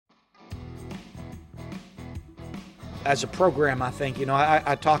as a program, I think,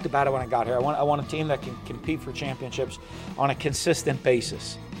 I talked about it when I got here. I want a team that can compete for championships on a consistent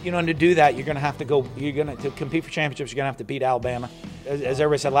basis. And to do that, to compete for championships, you're going to have to beat Alabama. As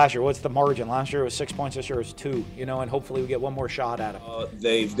everybody said last year, what's the margin? Last year it was 6 points, this year it was 2, and hopefully we get one more shot at it.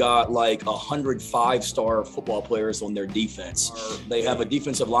 They've got like 105-star football players on their defense. They have a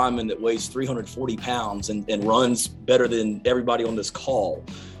defensive lineman that weighs 340 pounds and runs better than everybody on this call.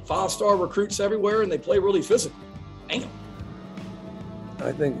 5-star recruits everywhere, and they play really physical. Damn.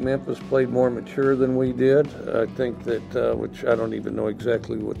 I think Memphis played more mature than we did. I think that, which I don't even know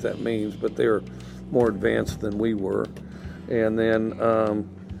exactly what that means, but they were more advanced than we were. And then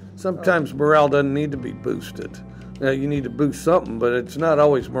sometimes morale doesn't need to be boosted. Now, you need to boost something, but it's not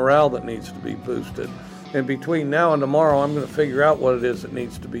always morale that needs to be boosted. And between now and tomorrow, I'm going to figure out what it is that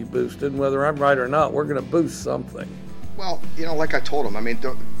needs to be boosted. And whether I'm right or not, we're going to boost something. Well, like I told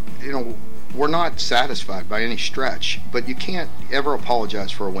him, we're not satisfied by any stretch, but you can't ever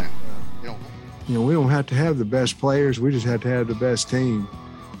apologize for a win. We don't have to have the best players. We just have to have the best team.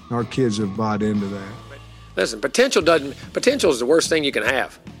 Our kids have bought into that. Listen, potential is the worst thing you can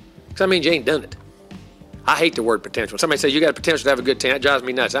have. Because that means you ain't done it. I hate the word potential. When somebody says you got potential to have a good team, that drives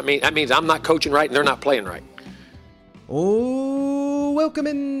me nuts. That means I'm not coaching right and they're not playing right. Oh, welcome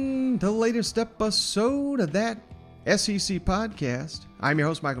in to the latest episode of that SEC podcast. I'm your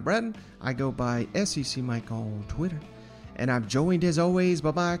host, Michael Bratton. I go by SEC Mike on Twitter. And I'm joined, as always,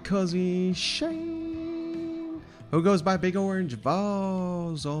 by my cousin Shane, who goes by Big Orange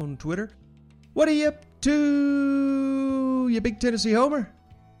Vols on Twitter. What are you up to, you big Tennessee homer?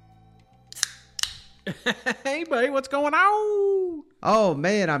 Hey, buddy, what's going on? Oh,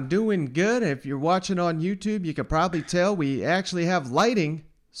 man, I'm doing good. If you're watching on YouTube, you can probably tell we actually have lighting.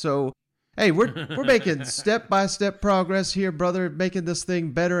 So, hey, we're making step-by-step progress here, brother, making this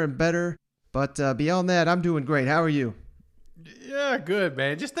thing better and better. But beyond that, I'm doing great. How are you? Yeah, good,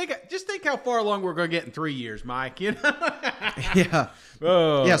 man. Just think how far along we're going to get in 3 years, Mike. Yeah.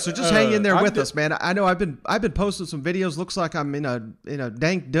 Yeah. So just hang in there with us, man. I know I've been posting some videos. Looks like I'm in a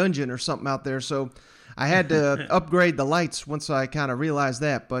dank dungeon or something out there. So I had to upgrade the lights once I kind of realized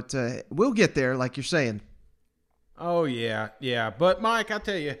that. But we'll get there, like you're saying. Oh yeah. But Mike, I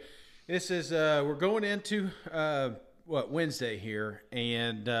tell you, this is we're going into Wednesday here,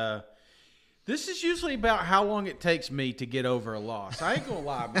 and this is usually about how long it takes me to get over a loss. I ain't gonna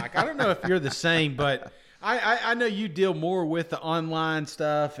lie, Mike. I don't know if you're the same, but I know you deal more with the online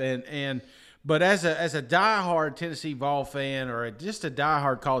stuff, but as a diehard Tennessee Vol fan or just a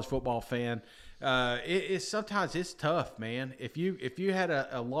diehard college football fan, sometimes it's tough, man. If you had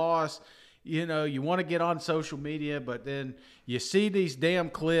a loss, you want to get on social media, but then you see these damn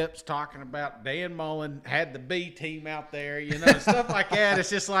clips talking about Dan Mullen had the B team out there, stuff like that. It's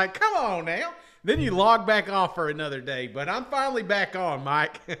just like, come on now. Then you log back off for another day, but I'm finally back on,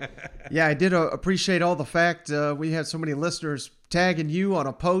 Mike. Yeah, I did appreciate all the fact we had so many listeners tagging you on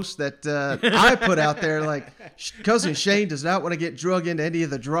a post that I put out there, like, Cousin Shane does not want to get drug into any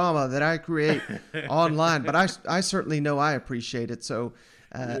of the drama that I create online, but I certainly know I appreciate it, so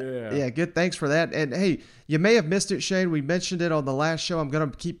yeah, good. Thanks for that. And hey, you may have missed it, Shane. We mentioned it on the last show. I'm going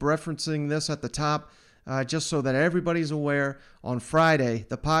to keep referencing this at the top just so that everybody's aware. On Friday,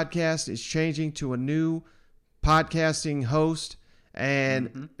 the podcast is changing to a new podcasting host.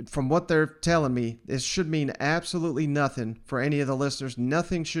 And from what they're telling me, this should mean absolutely nothing for any of the listeners.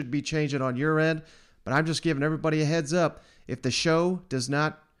 Nothing should be changing on your end. But I'm just giving everybody a heads up. If the show does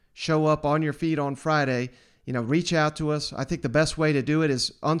not show up on your feed on Friday, reach out to us. I think the best way to do it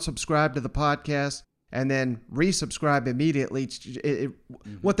is unsubscribe to the podcast and then resubscribe immediately.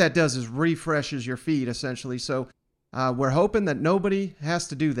 What that does is refreshes your feed, essentially. So we're hoping that nobody has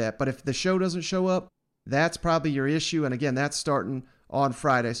to do that. But if the show doesn't show up, that's probably your issue. And again, that's starting on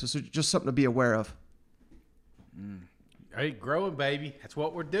Friday. So just something to be aware of. Hey, growing, baby. That's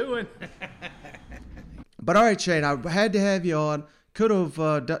what we're doing. But all right, Shane, I had to have you on. Could have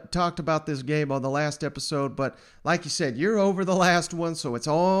talked about this game on the last episode, but like you said, you're over the last one, so it's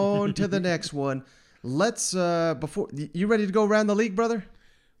on to the next one. Let's you ready to go around the league, brother?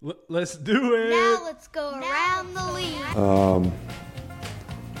 Let's do it. Now let's go around the league.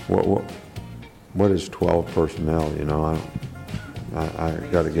 What is 12 personnel? I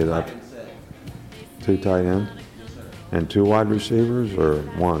got to get up 2 tight ends and 2 wide receivers, or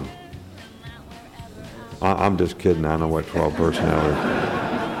 1. I'm just kidding. I know what 12 personnel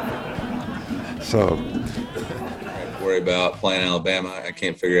is. So, worry about playing Alabama. I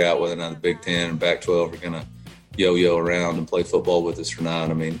can't figure out whether or not the Big Ten and Pac-12 are going to yo-yo around and play football with us or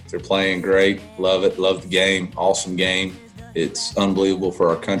not. I mean, they're playing great. Love it. Love the game. Awesome game. It's unbelievable for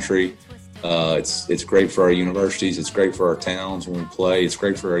our country. It's great for our universities. It's great for our towns when we play. It's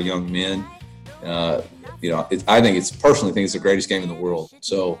great for our young men. I personally think it's the greatest game in the world.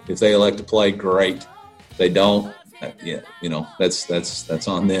 So if they elect to play, great. If they don't, that's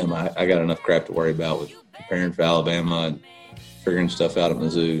on them. I got enough crap to worry about with preparing for Alabama and figuring stuff out at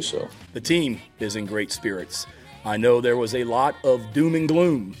Mizzou. So the team is in great spirits. I know there was a lot of doom and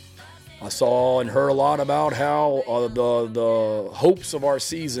gloom. I saw and heard a lot about how the hopes of our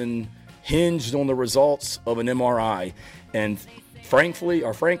season hinged on the results of an MRI, and frankly,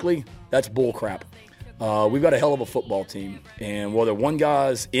 that's bullcrap. We've got a hell of a football team, and whether one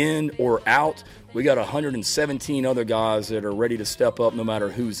guy's in or out, we got 117 other guys that are ready to step up no matter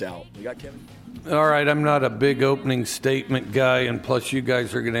who's out. We got Kevin. All right, I'm not a big opening statement guy, and plus you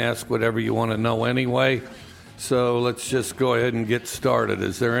guys are going to ask whatever you want to know anyway. So let's just go ahead and get started.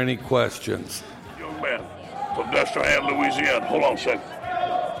 Is there any questions? Young man from Destrehan, Louisiana. Hold on a second.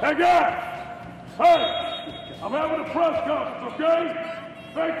 Hey, guys! Hey! I'm having a press conference, okay?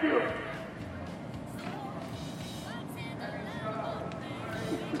 Thank you.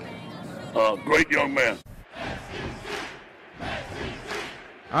 Great young man.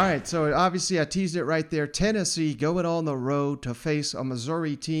 All right, so obviously I teased it right there. Tennessee going on the road to face a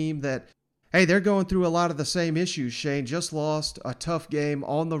Missouri team that, hey, they're going through a lot of the same issues. Shane just lost a tough game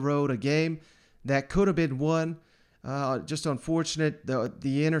on the road, a game that could have been won. Just unfortunate,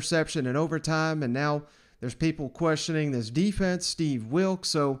 the interception in overtime, and now there's people questioning this defense, Steve Wilks.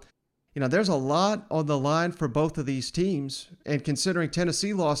 So, there's a lot on the line for both of these teams. And considering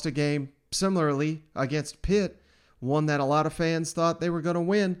Tennessee lost a game similarly against Pitt, one that a lot of fans thought they were going to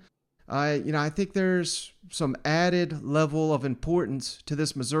win, I think there's some added level of importance to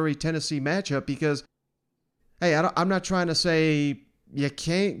this Missouri-Tennessee matchup because, hey, I'm not trying to say you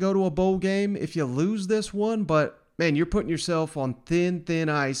can't go to a bowl game if you lose this one, but, man, you're putting yourself on thin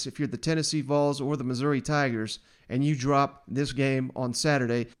ice if you're the Tennessee Vols or the Missouri Tigers and you drop this game on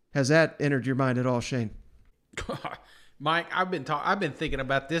Saturday. Has that entered your mind at all, Shane? Mike, I've been thinking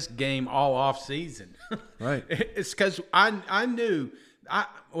about this game all off season. Right. It's because I knew. I'm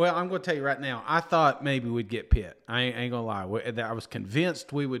going to tell you right now. I thought maybe we'd get Pitt. I ain't gonna lie. I was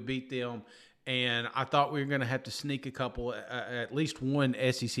convinced we would beat them, and I thought we were going to have to sneak a couple, at least one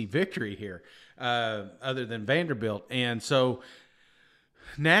SEC victory here, other than Vanderbilt. And so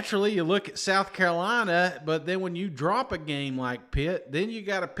naturally, you look at South Carolina, but then when you drop a game like Pitt, then you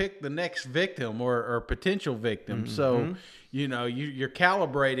got to pick the next victim or potential victim. Mm-hmm. So, you're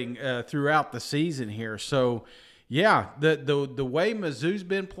calibrating throughout the season here. So, yeah, the way Mizzou's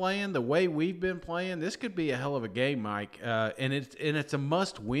been playing, the way we've been playing, this could be a hell of a game, Mike. And it's a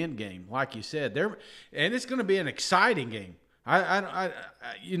must-win game, like you said. And it's going to be an exciting game.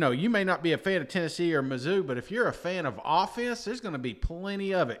 You may not be a fan of Tennessee or Mizzou, but if you're a fan of offense, there's going to be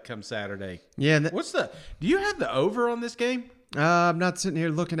plenty of it come Saturday. Yeah. Do you have the over on this game? I'm not sitting here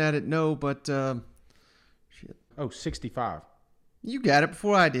looking at it, no, but 65. You got it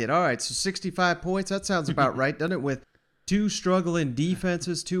before I did. All right, so 65 points. That sounds about right, doesn't it? With two struggling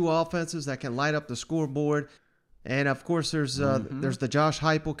defenses, two offenses that can light up the scoreboard. And, of course, there's the Josh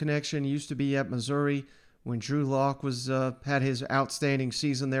Heupel connection. He used to be at Missouri when Drew Lock had his outstanding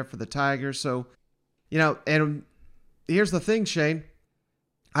season there for the Tigers. So, and here's the thing, Shane.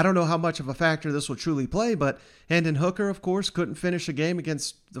 I don't know how much of a factor this will truly play, but Hendon Hooker, of course, couldn't finish a game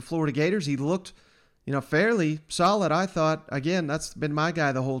against the Florida Gators. He looked fairly solid, I thought. Again, that's been my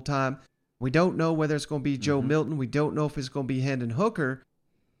guy the whole time. We don't know whether it's going to be Joe Milton. We don't know if it's going to be Hendon Hooker.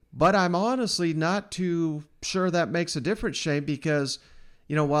 But I'm honestly not too sure that makes a difference, Shane, because,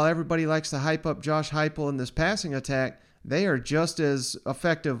 while everybody likes to hype up Josh Heupel in this passing attack, they are just as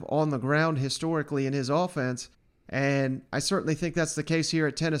effective on the ground historically in his offense. And I certainly think that's the case here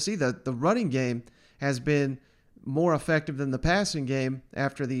at Tennessee. The running game has been more effective than the passing game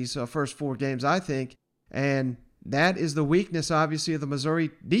after these first four games, I think. And that is the weakness, obviously, of the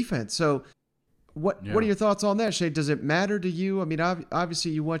Missouri defense. So what are your thoughts on that, Shay? Does it matter to you? I mean,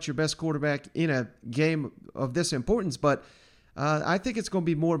 obviously you want your best quarterback in a game of this importance, but I think it's going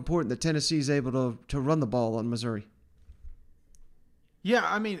to be more important that Tennessee is able to run the ball on Missouri. Yeah,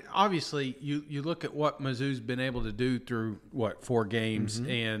 I mean, obviously, you look at what Mizzou's been able to do through, 4 games,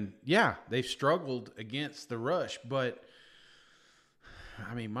 and, yeah, they've struggled against the rush. But,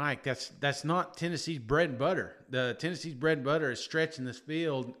 I mean, Mike, that's not Tennessee's bread and butter. Tennessee's bread and butter is stretching this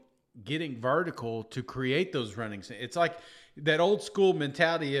field, getting vertical to create those runnings. It's like that old school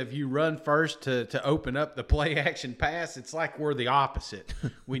mentality of you run first to open up the play action pass. It's like we're the opposite.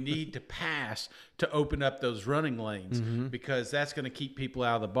 We need to pass to open up those running lanes because that's going to keep people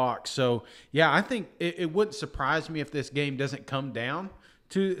out of the box. So, yeah, I think it wouldn't surprise me if this game doesn't come down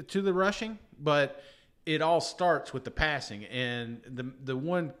to the rushing, but it all starts with the passing. And the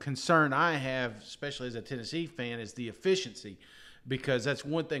one concern I have, especially as a Tennessee fan, is the efficiency, because that's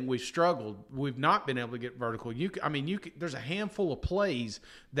one thing we've struggled. We've not been able to get vertical. There's a handful of plays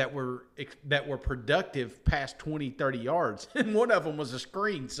that were productive past 20, 30 yards, and one of them was a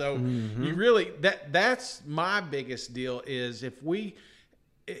screen. So you really that's my biggest deal is if we.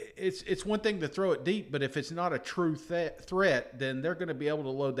 It's one thing to throw it deep, but if it's not a true threat, then they're going to be able to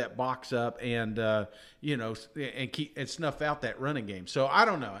load that box up and and snuff out that running game. So I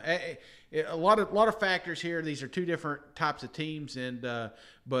don't know. A lot of factors here. These are two different types of teams, and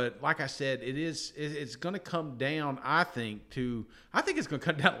but like I said, it's going to come down. I think it's going to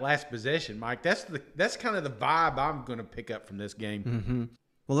come down to last possession, Mike. That's kind of the vibe I'm going to pick up from this game. Mm-hmm.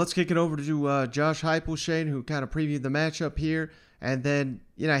 Well, let's kick it over to Josh Heupel, Shane, who kind of previewed the matchup here. And then,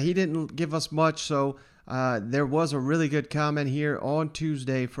 he didn't give us much, so there was a really good comment here on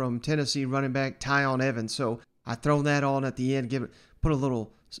Tuesday from Tennessee running back Tyon Evans. So I thrown that on at the end, put a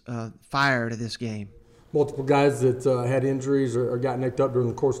little fire to this game. Multiple guys that had injuries or got nicked up during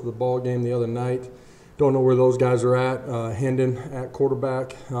the course of the ball game the other night. Don't know where those guys are at. Hendon at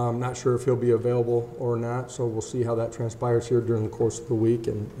quarterback. Not sure if he'll be available or not, so we'll see how that transpires here during the course of the week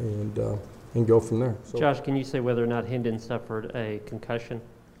and go from there. So, Josh, can you say whether or not Hendon suffered a concussion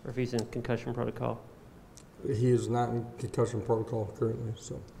or if he's in concussion protocol? He is not in concussion protocol currently.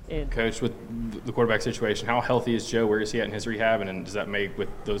 So, Coach, with the quarterback situation, how healthy is Joe? Where is he at in his rehab? And does that make, with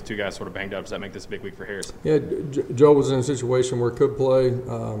those two guys sort of banged up, does that make this a big week for Harrison? Yeah, Joe was in a situation where he could play,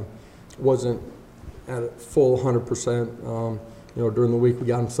 wasn't at a full 100%. During the week we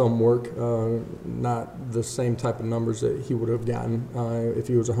got him some work, not the same type of numbers that he would have gotten if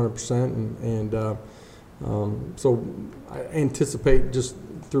he was 100%. So I anticipate just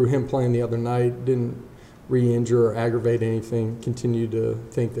through him playing the other night, didn't re-injure or aggravate anything, continue to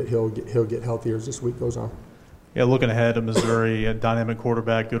think that he'll get healthier as this week goes on. Yeah, looking ahead to Missouri, a dynamic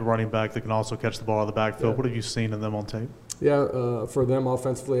quarterback, good running back that can also catch the ball out of the backfield. Yeah. What have you seen in them on tape? Yeah, for them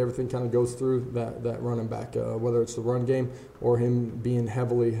offensively, everything kind of goes through that running back, whether it's the run game or him being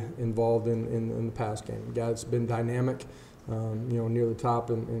heavily involved in the pass game. The guy's been dynamic, near the top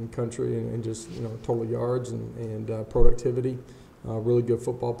in country and just, total yards and productivity. Really good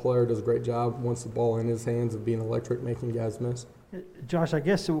football player, does a great job once the ball in his hands of being electric, making guys miss. Josh, I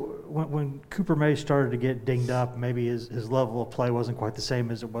guess when Cooper May started to get dinged up, maybe his level of play wasn't quite the same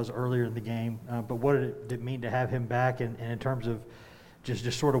as it was earlier in the game. But what did it mean to have him back? And in terms of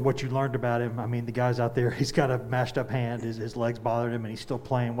just sort of what you learned about him, I mean, the guy's out there, he's got a mashed up hand, his legs bothered him, and he's still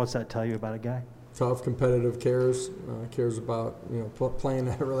playing. What's that tell you about a guy? Tough, competitive, cares about playing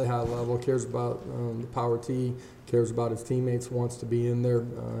at a really high level, cares about the power T, cares about his teammates, wants to be in there.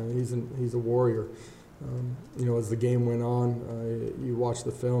 He's a warrior. As the game went on, you watch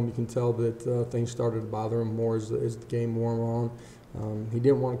the film, you can tell that things started to bother him more as the game wore on. He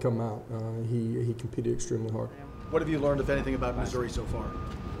didn't want to come out. He competed extremely hard. What have you learned, if anything, about Missouri so far,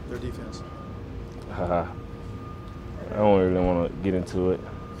 their defense? I don't really want to get into it.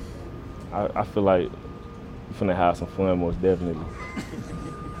 I feel like we're finna have some fun, most definitely.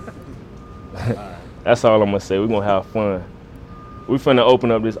 That's all I'm going to say. We're going to have fun. We're finna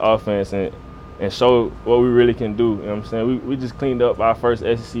open up this offense and show what we really can do. You know what I'm saying? We just cleaned up our first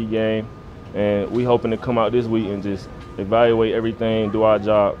SEC game, and we hoping to come out this week and just evaluate everything, do our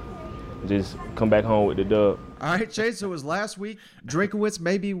job, and just come back home with the dub. All right, Shane, so it was last week. Drinkowitz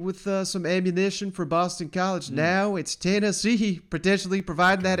maybe with some ammunition for Boston College. Now it's Tennessee potentially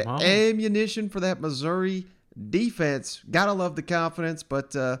providing that ammunition for that Missouri defense. Gotta love the confidence,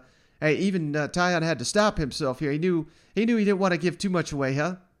 but hey, even Tyon had to stop himself here. He knew he didn't want to give too much away,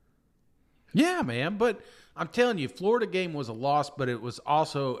 huh? Yeah, man, but I'm telling you, Florida game was a loss, but it was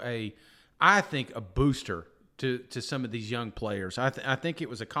also I think a booster to some of these young players. I think it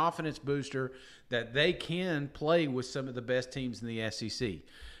was a confidence booster that they can play with some of the best teams in the SEC.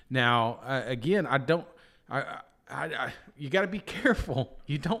 Now, again, you got to be careful.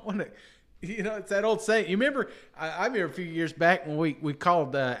 You don't want to. It's that old saying. You remember? I remember a few years back when we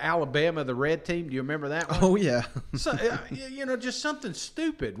called Alabama the red team. Do you remember that one? Oh yeah. So, just something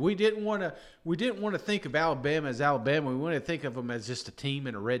stupid. We didn't want to think of Alabama as Alabama. We wanted to think of them as just a team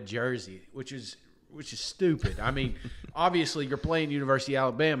in a red jersey, which is stupid. I mean, obviously you're playing University of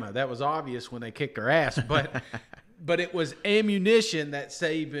Alabama. That was obvious when they kicked their ass, but it was ammunition that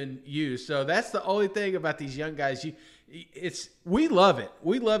saving you. So that's the only thing about these young guys. We love it.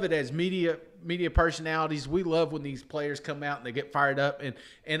 We love it as media personalities. We love when these players come out and they get fired up. And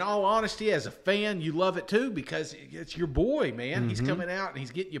in all honesty, as a fan, you love it too because it's your boy, man. Mm-hmm. He's coming out and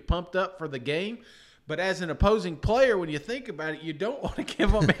he's getting you pumped up for the game. But as an opposing player, when you think about it, you don't want to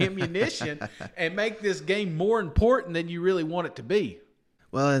give them ammunition and make this game more important than you really want it to be.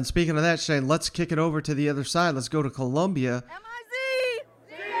 Well, and speaking of that, Shane, let's kick it over to the other side. Let's go to Columbia,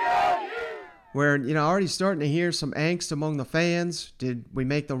 where, already starting to hear some angst among the fans. Did we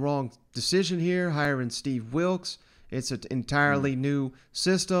make the wrong decision here, hiring Steve Wilkes? It's an entirely new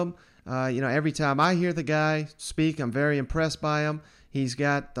system. Every time I hear the guy speak, I'm very impressed by him. He's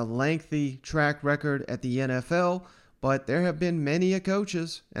got the lengthy track record at the NFL, but there have been many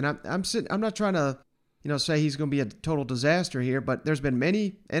coaches, and I'm not trying to, say he's going to be a total disaster here, but there's been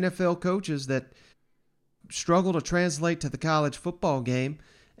many NFL coaches that struggle to translate to the college football game,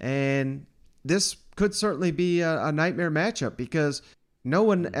 and this could certainly be a nightmare matchup because no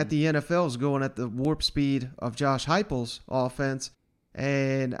one at the NFL is going at the warp speed of Josh Heupel's offense.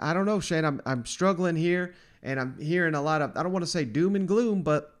 And I don't know, Shane, I'm struggling here, and I'm hearing a lot of, I don't want to say doom and gloom,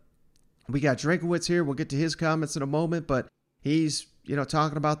 but we got Drinkowitz here. We'll get to his comments in a moment, but he's,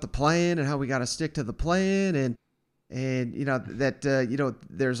 talking about the plan and how we got to stick to the plan and that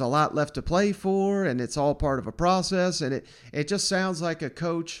there's a lot left to play for, and it's all part of a process. And it just sounds like a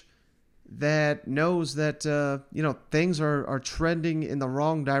coach that knows that, things are trending in the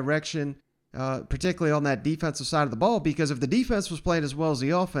wrong direction, particularly on that defensive side of the ball, because if the defense was playing as well as the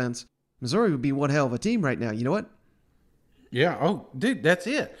offense, Missouri would be one hell of a team right now. You know what? Yeah. Oh, dude, that's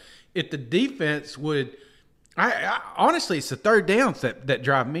it. If the defense would – I honestly, it's the third downs that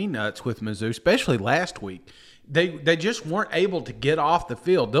drive me nuts with Mizzou, especially last week. They just weren't able to get off the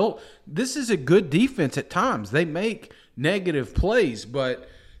field. This is a good defense at times. They make negative plays, but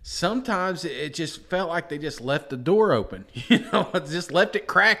sometimes it just felt like they just left the door open. Just left it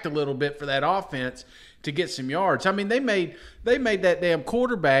cracked a little bit for that offense to get some yards. I mean, they made that damn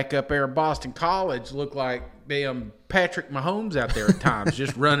quarterback up there in Boston College look like damn Patrick Mahomes out there at times,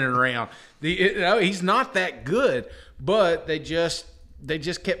 just running around. He's not that good, but they just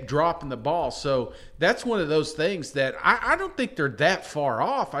kept dropping the ball. So that's one of those things that I don't think they're that far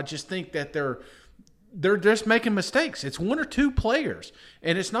off. I just think that they're just making mistakes. It's one or two players,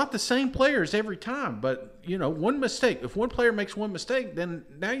 and it's not the same players every time. But one mistake. If one player makes one mistake, then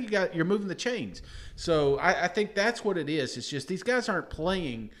now you're moving the chains. So I think that's what it is. It's just these guys aren't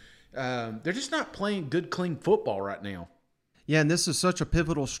playing. They're just not playing good, clean football right now. Yeah, and this is such a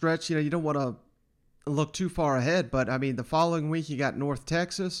pivotal stretch. You don't want to look too far ahead, but I mean, the following week you got North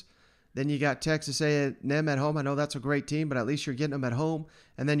Texas. Then you got Texas A&M at home. I know that's a great team, but at least you're getting them at home.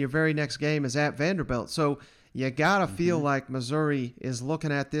 And then your very next game is at Vanderbilt. So you got to feel like Missouri is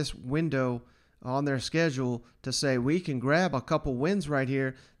looking at this window on their schedule to say, we can grab a couple wins right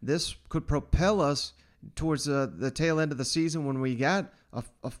here. This could propel us towards the tail end of the season when we got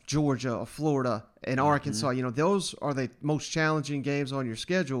a Georgia, a Florida, and Arkansas. Those are the most challenging games on your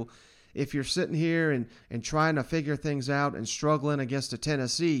schedule. If you're sitting here and trying to figure things out and struggling against a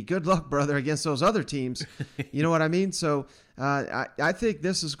Tennessee, good luck, brother, against those other teams. You know what I mean? So I think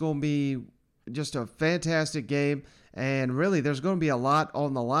this is going to be just a fantastic game. And really, there's going to be a lot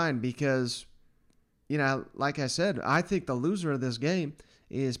on the line because, like I said, I think the loser of this game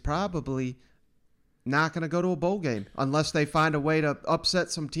is probably not going to go to a bowl game unless they find a way to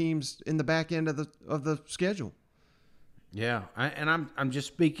upset some teams in the back end of the schedule. Yeah, I'm just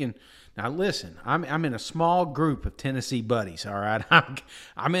speaking. Now listen, I'm in a small group of Tennessee buddies. All right,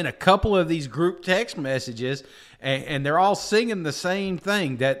 I'm in a couple of these group text messages, and they're all singing the same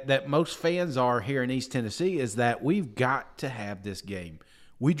thing that most fans are here in East Tennessee is that we've got to have this game.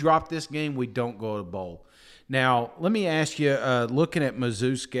 We drop this game, we don't go to bowl. Now let me ask you, looking at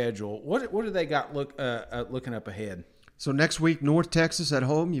Mizzou's schedule, what do they got looking up ahead? So next week, North Texas at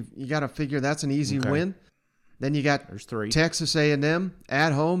home. You got to figure that's an easy win. Then you got Texas A&M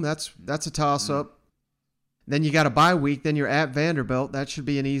at home. That's a toss-up. Then you got a bye week. Then you're at Vanderbilt. That should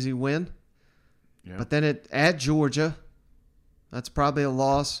be an easy win. Yeah. But then at Georgia, that's probably a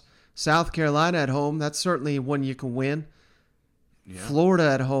loss. South Carolina at home. That's certainly one you can win. Yeah. Florida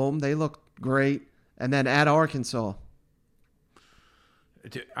at home. They look great. And then at Arkansas.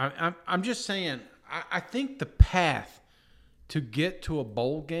 I'm just saying, I think the path to get to a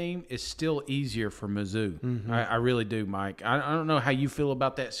bowl game is still easier for Mizzou. Mm-hmm. I really do, Mike. I don't know how you feel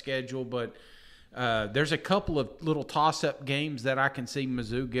about that schedule, but there's a couple of little toss-up games that I can see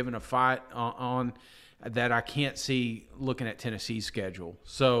Mizzou giving a fight on that I can't see looking at Tennessee's schedule.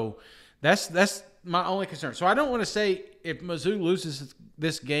 So that's my only concern. So I don't want to say if Mizzou loses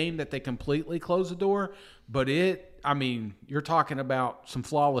this game that they completely close the door, but it I mean, you're talking about some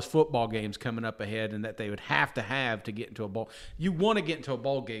flawless football games coming up ahead, and that they would have to get into a bowl. You want to get into a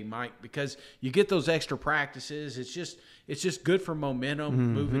bowl game, Mike, because you get those extra practices. It's just good for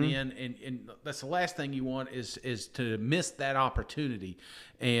momentum moving in, and that's the last thing you want is to miss that opportunity.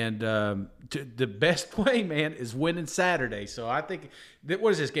 And the best play, man, is winning Saturday. So I think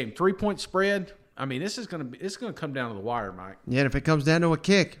what is this game? 3-point spread. I mean, it's gonna come down to the wire, Mike. Yeah, and if it comes down to a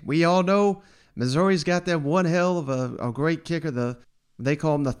kick, we all know Missouri's got that one hell of a great kicker. They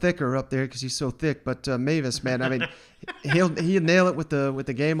call him the thicker up there because he's so thick. But Mavis, man, I mean, he'll nail it with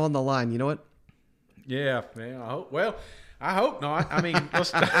the game on the line. You know what? Yeah. I hope not. I mean,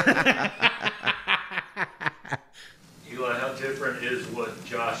 let's. Eli, how different is what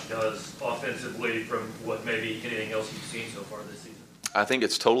Josh does offensively from what maybe anything else you've seen so far this season? I think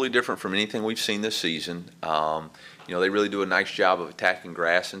it's totally different from anything we've seen this season. They really do a nice job of attacking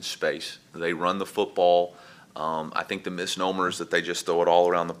grass and space. They run the football. I think the misnomer is that they just throw it all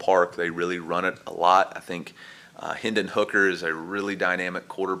around the park. They really run it a lot. I think Hendon Hooker is a really dynamic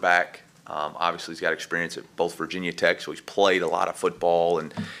quarterback. Obviously, he's got experience at both Virginia Tech, so he's played a lot of football,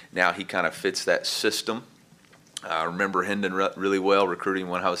 and now he kind of fits that system. I remember Hendon really well recruiting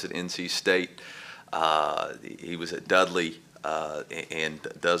when I was at NC State. He was at Dudley. And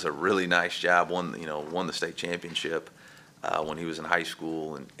does a really nice job. Won the state championship when he was in high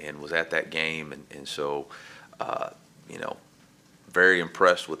school and was at that game. And so, very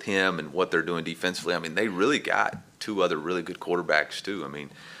impressed with him and what they're doing defensively. I mean, they really got two other really good quarterbacks too. I mean,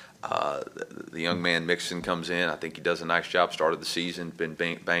 the young man Mixon comes in. I think he does a nice job. Started the season, been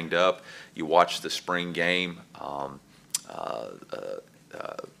banged up. You watch the spring game.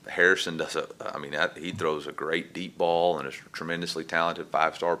 Harrison he throws a great deep ball and is a tremendously talented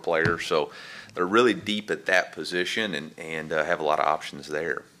 5-star player. So they're really deep at that position and have a lot of options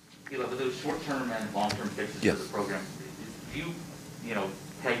there. Eli, with those short-term and long-term fixes for the program, do you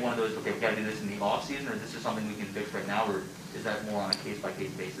take one of those, okay, we've got to do this in the off-season, or is this just something we can fix right now, or is that more on a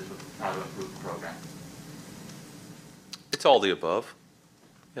case-by-case basis with how to improve the program? It's all the above.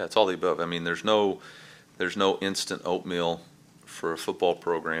 Yeah, it's all the above. I mean, there's no instant oatmeal for a football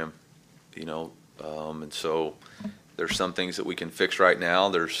program, and so there's some things that we can fix right now.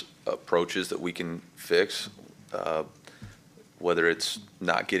 There's approaches that we can fix, whether it's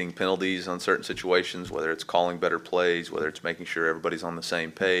not getting penalties on certain situations, whether it's calling better plays, whether it's making sure everybody's on the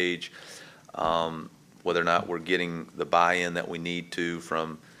same page, whether or not we're getting the buy-in that we need to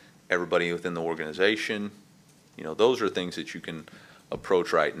from everybody within the organization. Those are things that you can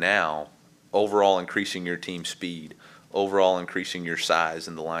approach right now. Overall, increasing your team speed, overall increasing your size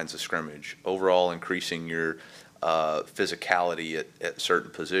in the lines of scrimmage, overall increasing your physicality at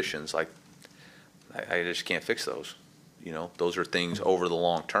certain positions. Like, I just can't fix those. Those are things over the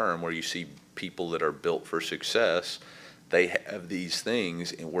long term where you see people that are built for success. They have these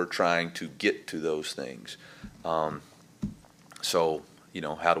things, and we're trying to get to those things. So,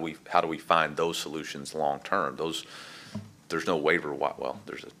 how do we find those solutions long term? There's no waiver wire. Well,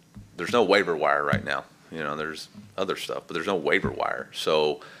 there's no waiver wire right now. There's other stuff, but there's no waiver wire.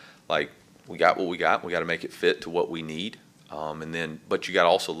 So, we got what we got. We got to make it fit to what we need. But you got to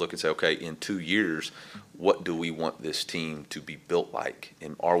also look and say, okay, in 2 years, what do we want this team to be built like?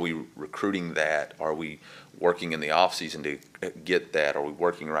 And are we recruiting that? Are we working in the offseason to get that? Are we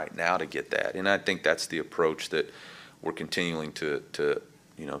working right now to get that? And I think that's the approach that we're continuing to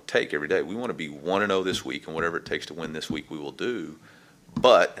take every day. We want to be 1-0 this week, and whatever it takes to win this week, we will do.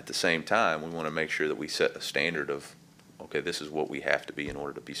 But at the same time, we want to make sure that we set a standard of, okay, this is what we have to be in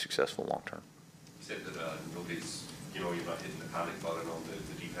order to be successful long term. You said that nobody's, you're not hitting the panic button on the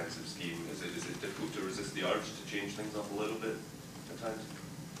defensive scheme. Is it difficult to resist the urge to change things up a little bit at times?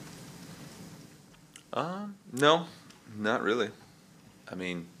 No, not really. I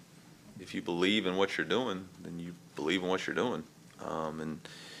mean, if you believe in what you're doing, then you believe in what you're doing.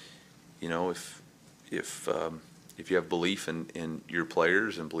 If you have belief in your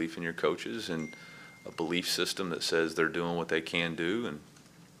players and belief in your coaches and a belief system that says they're doing what they can do, and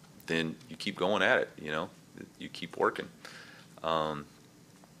then you keep going at it, you keep working.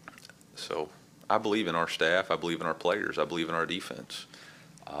 So I believe in our staff. I believe in our players. I believe in our defense.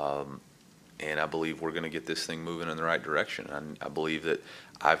 And I believe we're going to get this thing moving in the right direction. And I believe that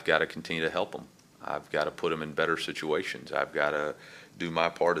I've got to continue to help them. I've got to put them in better situations. I've got to do my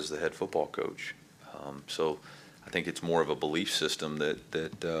part as the head football coach. So I think it's more of a belief system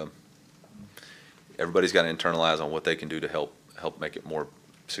that everybody's got to internalize on what they can do to help make it more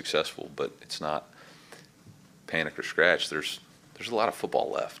successful. But it's not panic or scratch. There's a lot of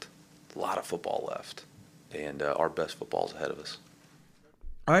football left. And our best football is ahead of us.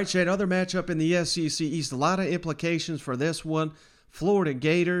 All right, Shane, other matchup in the SEC East. A lot of implications for this one. Florida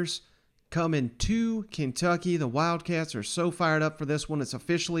Gators coming to Kentucky. The Wildcats are so fired up for this one. It's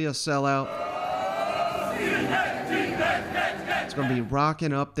officially a sellout. It's going to be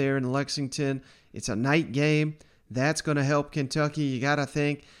rocking up there in Lexington. It's a night game. That's going to help Kentucky, you got to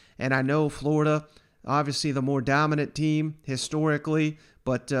think. And I know Florida, obviously the more dominant team historically,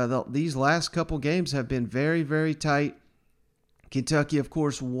 but these last couple games have been very, very tight. Kentucky, of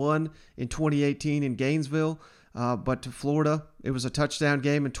course, won in 2018 in Gainesville, but to Florida, it was a touchdown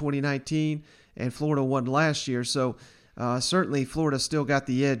game in 2019, and Florida won last year. So certainly Florida still got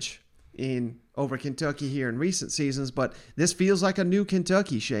the edge over Kentucky here in recent seasons, but this feels like a new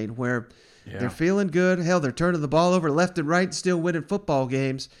Kentucky, Shane, where they're feeling good. Hell, they're turning the ball over left and right and still winning football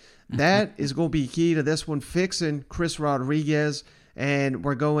games. That is going to be key to this one, fixing Chris Rodriguez. And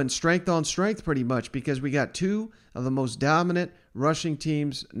we're going strength on strength pretty much because we got two of the most dominant rushing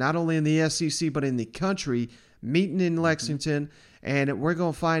teams, not only in the SEC but in the country, meeting in Lexington. And we're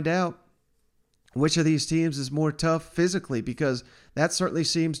going to find out which of these teams is more tough physically, because that certainly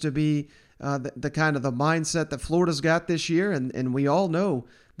seems to be the kind of the mindset that Florida's got this year. And we all know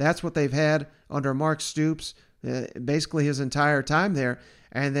that's what they've had under Mark Stoops basically his entire time there.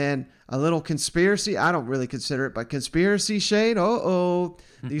 And then a little conspiracy. I don't really consider it, but conspiracy, Shane.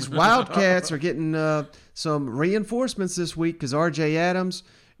 These Wildcats are getting some reinforcements this week because R.J. Adams,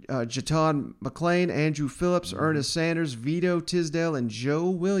 Jaton McClain, Andrew Phillips, Ernest Sanders, Vito Tisdale, and Joe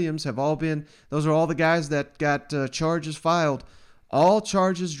Williams have all been – those are all the guys that got charges filed. All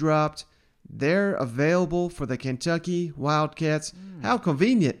charges dropped. They're available for the Kentucky Wildcats. How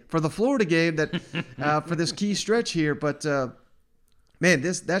convenient for the Florida game that for this key stretch here, but man,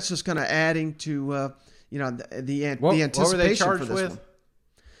 that's just kind of adding to the anticipation what were they for charged this with?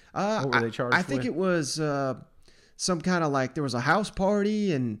 one. What were they charged I think with? it was some kind of like there was a house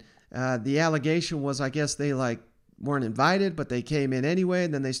party, and the allegation was I guess they weren't invited, but they came in anyway,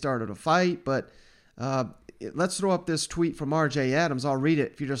 and then they started a fight. But let's throw up this tweet from R.J. Adams. I'll read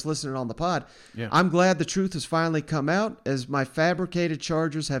it if you're just listening on the pod. Yeah. I'm glad the truth has finally come out as my fabricated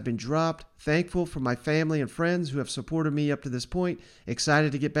charges have been dropped. Thankful for my family and friends who have supported me up to this point.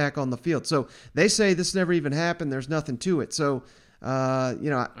 Excited to get back on the field. So they say this never even happened. There's nothing to it. So, I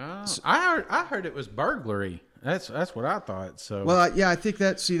heard it was burglary. That's what I thought. So I think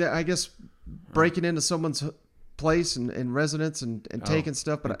that I guess breaking into someone's place and residence and taking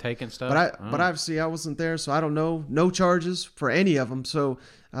stuff, but obviously I wasn't there, so I don't know. No charges for any of them, so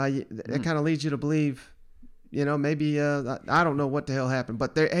that kind of leads you to believe, maybe I don't know what the hell happened,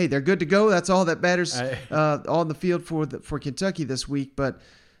 but they're good to go. That's all that matters on the field for Kentucky this week. But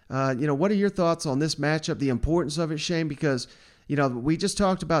what are your thoughts on this matchup? The importance of it, Shane, because we just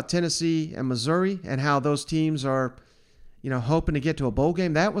talked about Tennessee and Missouri and how those teams are, hoping to get to a bowl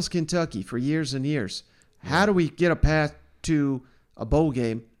game. That was Kentucky for years and years. How do we get a path to a bowl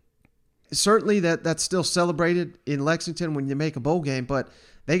game? Certainly that's still celebrated in Lexington when you make a bowl game, but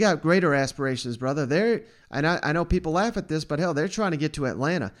they got greater aspirations, brother. I know people laugh at this, but hell, they're trying to get to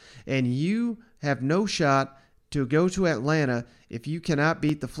Atlanta, and you have no shot to go to Atlanta if you cannot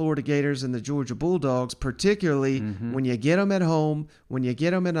beat the Florida Gators and the Georgia Bulldogs, particularly when you get them at home, when you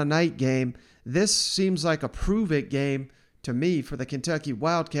get them in a night game. This seems like a prove-it game to me for the Kentucky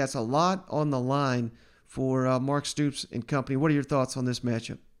Wildcats. A lot on the line for Mark Stoops and company. What are your thoughts on this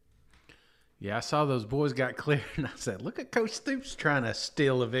matchup? Yeah, I saw those boys got cleared, and I said, look at Coach Stoops trying to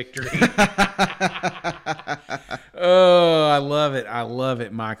steal a victory. Oh, I love it. I love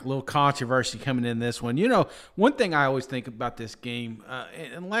it, Mike. A little controversy coming in this one. One thing I always think about this game,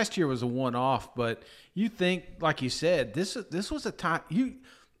 and last year was a one-off, but you think, like you said, this was a time a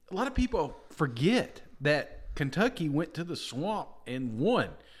lot of people forget that Kentucky went to the Swamp and won.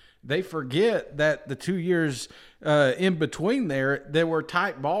 They forget that the 2 years in between there were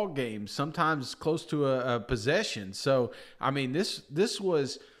tight ball games, sometimes close to a possession. So, I mean, this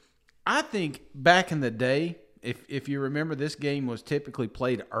was, I think, back in the day, if you remember, this game was typically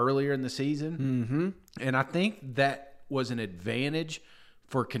played earlier in the season. And I think that was an advantage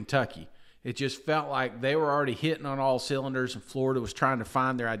for Kentucky. It just felt like they were already hitting on all cylinders, and Florida was trying to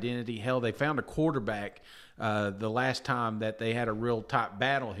find their identity. Hell, they found a quarterback the last time that they had a real tight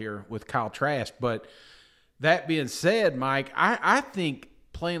battle here with Kyle Trask. But that being said, Mike, I think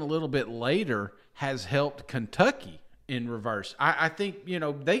playing a little bit later has helped Kentucky in reverse. I think,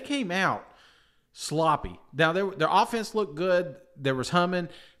 they came out sloppy. Now, their offense looked good. There was humming,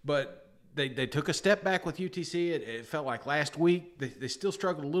 but they took a step back with UTC. It felt like last week. They still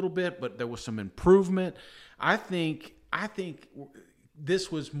struggled a little bit, but there was some improvement. I think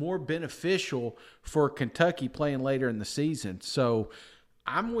this was more beneficial for Kentucky playing later in the season. So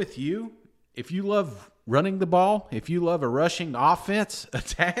I'm with you. If you love running the ball, if you love a rushing offense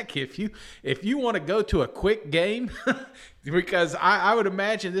attack, if you want to go to a quick game, because I would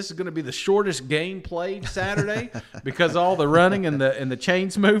imagine this is going to be the shortest game played Saturday because all the running and the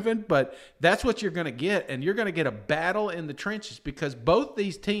chains moving. But that's what you're going to get, and you're going to get a battle in the trenches because both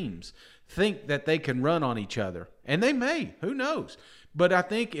these teams think that they can run on each other, and they may. Who knows? But I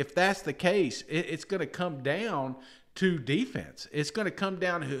think if that's the case, it's going to come down to defense. It's going to come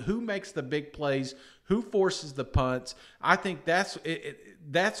down to who makes the big plays, who forces the punts. I think that's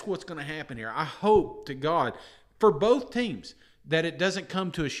what's going to happen here. I hope to God for both teams that it doesn't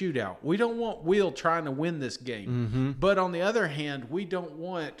come to a shootout. We don't want Will trying to win this game. Mm-hmm. But on the other hand, we don't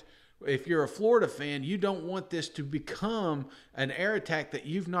want, if you're a Florida fan, you don't want this to become an air attack that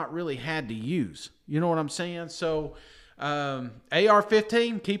you've not really had to use. You know what I'm saying? So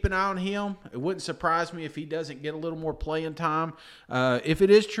AR-15, keep an eye on him. It wouldn't surprise me if he doesn't get a little more playing time. If it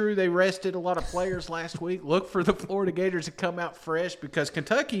is true they rested a lot of players last week, look for the Florida Gators to come out fresh because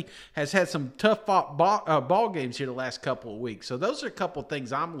Kentucky has had some tough ball games here the last couple of weeks. So those are a couple of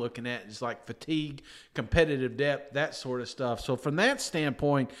things I'm looking at, is like fatigue, competitive depth, that sort of stuff. So from that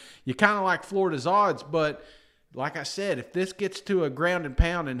standpoint, you kind of like Florida's odds, but like I said, if this gets to a ground and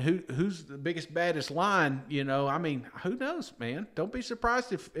pound and who's the biggest, baddest line, who knows, man? Don't be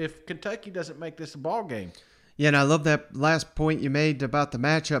surprised if Kentucky doesn't make this a ball game. Yeah, and I love that last point you made about the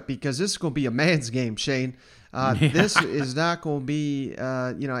matchup because this is going to be a man's game, Shane. This is not going to be,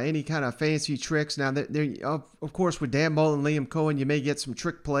 any kind of fancy tricks. Now, of course, with Dan Mullen, Liam Cohen, you may get some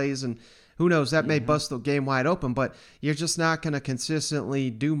trick plays, and who knows, that may bust the game wide open, but you're just not going to consistently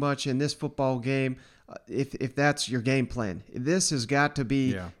do much in this football game if that's your game plan. This has got to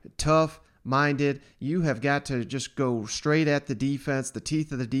be tough-minded. You have got to just go straight at the defense, the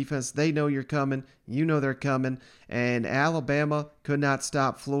teeth of the defense. They know you're coming. You know they're coming. And Alabama could not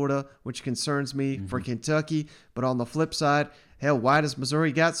stop Florida, which concerns me for Kentucky. But on the flip side, hell, why does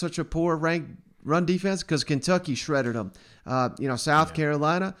Missouri got such a poor ranked run defense? Because Kentucky shredded them. South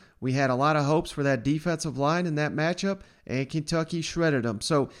Carolina, we had a lot of hopes for that defensive line in that matchup, and Kentucky shredded them.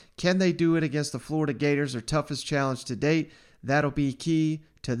 So can they do it against the Florida Gators, their toughest challenge to date? That'll be key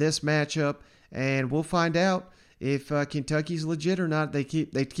to this matchup, and we'll find out if Kentucky's legit or not. They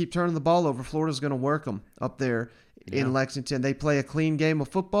keep turning the ball over. Florida's going to work them up there in Lexington. They play a clean game of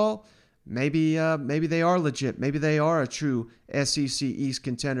football. Maybe they are legit. Maybe they are a true SEC East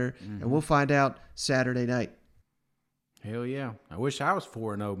contender, and we'll find out Saturday night. Hell yeah. I wish I was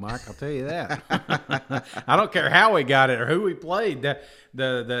 4-0, Mike. I'll tell you that. I don't care how we got it or who we played.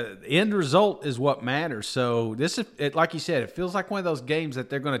 The end result is what matters. So this is, like you said, it feels like one of those games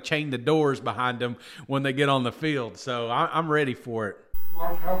that they're going to chain the doors behind them when they get on the field. So I'm ready for it.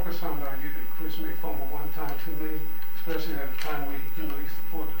 Mark, how concerned are you that Chris may fumble one time too many, especially at a time where he can release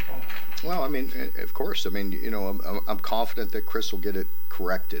the fourth fumble? Well, of course. I'm confident that Chris will get it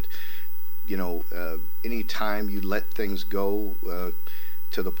corrected. Any time you let things go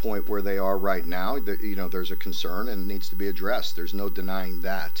to the point where they are right now, there's a concern and it needs to be addressed. There's no denying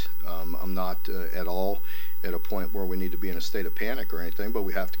that. I'm not at all at a point where we need to be in a state of panic or anything, but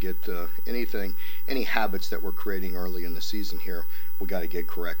we have to get any habits that we're creating early in the season here, we got to get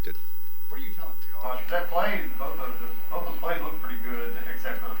corrected. What are you telling me? That play, both of the plays look pretty good,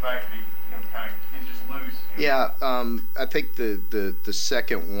 except for the fact that he's just loose. Yeah, I think the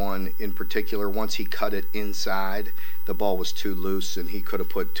second one in particular, once he cut it inside, the ball was too loose, and he could have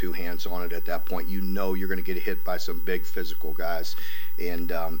put two hands on it at that point. You're going to get hit by some big physical guys,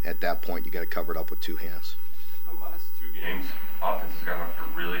 and at that point, you got to cover it up with two hands. The last two games, offense has gotten off to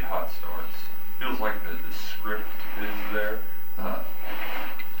really hot starts. Feels like the script is there.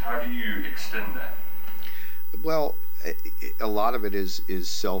 How do you extend that? Well, a lot of it is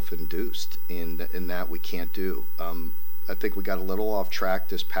self-induced in that we can't do. I think we got a little off track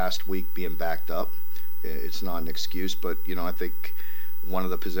this past week being backed up. It's not an excuse, but I think one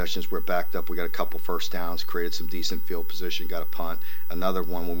of the possessions we're backed up, we got a couple first downs, created some decent field position, got a punt. Another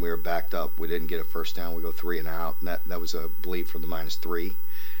one when we were backed up, we didn't get a first down, we go 3 and out, and that was a bleed from the -3.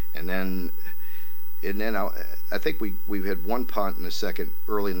 And then I think we had one punt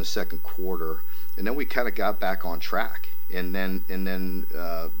early in the second quarter, and then we kind of got back on track. And then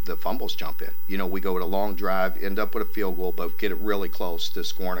the fumbles jump in. We go with a long drive, end up with a field goal, but get it really close to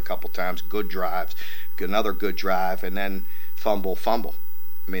scoring a couple times. Good drives, another good drive, and then fumble.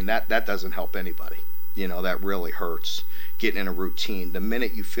 That doesn't help anybody. That really hurts. Getting in a routine. The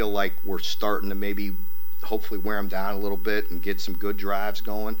minute you feel like we're starting to maybe hopefully wear them down a little bit and get some good drives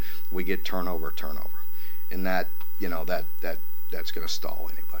going, we get turnover. And that's going to stall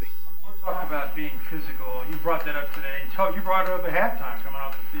anybody. Talk about being physical. You brought that up today. You brought it up at halftime coming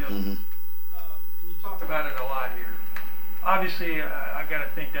off the field. Mm-hmm. You talk about it a lot here. Obviously, I got to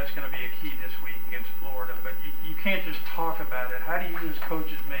think that's going to be a key this week against Florida, but you can't just talk about it. How do you as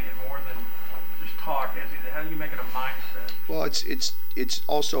coaches make it more than just talk? How do you make it a mindset? Well, it's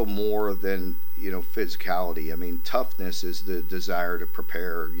also more than, physicality. I mean, toughness is the desire to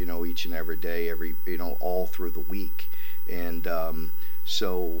prepare, each and every day, all through the week. And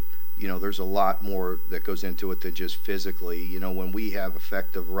so, there's a lot more that goes into it than just physically. When we have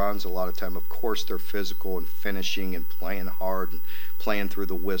effective runs, a lot of time, of course, they're physical and finishing and playing hard and playing through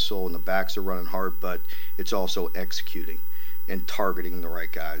the whistle and the backs are running hard, but it's also executing and targeting the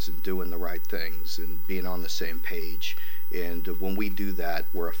right guys and doing the right things and being on the same page. And when we do that,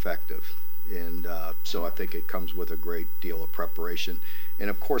 we're effective. And so I think it comes with a great deal of preparation. And,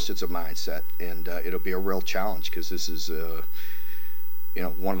 of course, it's a mindset. And it'll be a real challenge because this is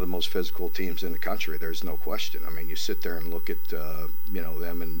one of the most physical teams in the country. There's no question. I mean, you sit there and look at,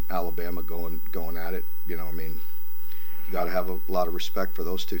 them in Alabama going at it. You got to have a lot of respect for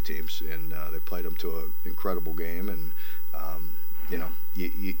those two teams. And they played them to an incredible game. And,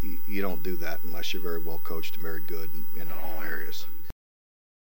 you don't do that unless you're very well coached and very good in all areas.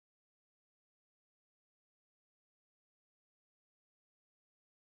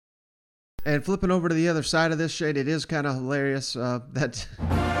 And flipping over to the other side of this, Shade, it is kind of hilarious that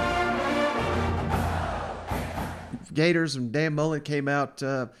Gators and Dan Mullen came out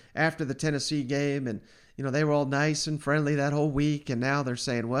after the Tennessee game, and they were all nice and friendly that whole week, and now they're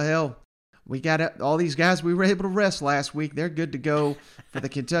saying, well, hell, we got all these guys we were able to rest last week. They're good to go for the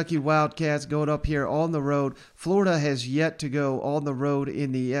Kentucky Wildcats going up here on the road. Florida has yet to go on the road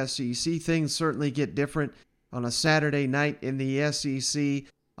in the SEC. Things certainly get different on a Saturday night in the SEC.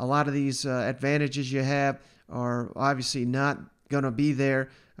 A lot of these advantages you have are obviously not going to be there,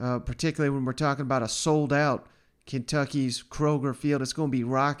 particularly when we're talking about a sold-out Kentucky's Kroger Field. It's going to be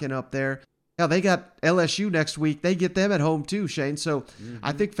rocking up there. Hell, they got LSU next week. They get them at home too, Shane. So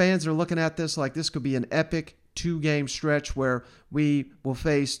I think fans are looking at this like this could be an epic two-game stretch where we will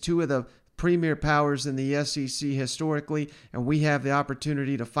face two of the premier powers in the SEC historically, and we have the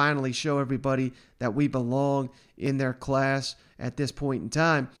opportunity to finally show everybody that we belong in their class at this point in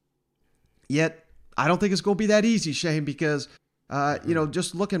time. Yet, I don't think it's going to be that easy, Shane, because,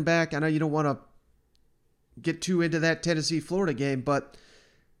 just looking back, I know you don't want to get too into that Tennessee-Florida game, but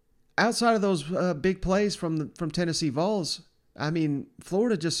outside of those big plays from Tennessee Vols, I mean,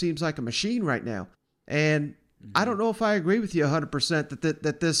 Florida just seems like a machine right now. And I don't know if I agree with you 100%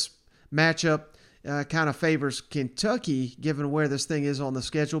 that this matchup kind of favors Kentucky, given where this thing is on the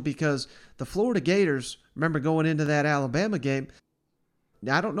schedule, because the Florida Gators, remember going into that Alabama game,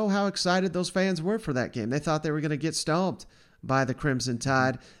 I don't know how excited those fans were for that game. They thought they were going to get stomped by the Crimson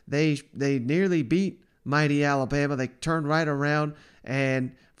Tide. They nearly beat mighty Alabama. They turned right around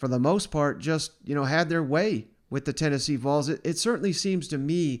and, for the most part, just had their way with the Tennessee Vols. It certainly seems to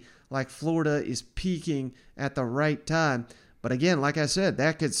me like Florida is peaking at the right time. But again, like I said,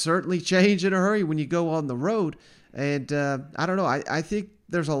 that could certainly change in a hurry when you go on the road. And I don't know. I think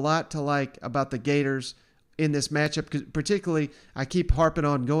there's a lot to like about the Gators in this matchup, 'cause particularly I keep harping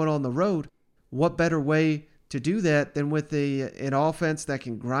on going on the road. What better way to do that than with an offense that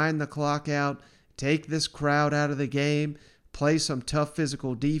can grind the clock out, take this crowd out of the game, play some tough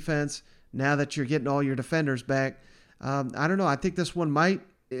physical defense now that you're getting all your defenders back. I don't know. I think this one might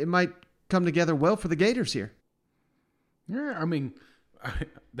come together well for the Gators here. Yeah, I mean,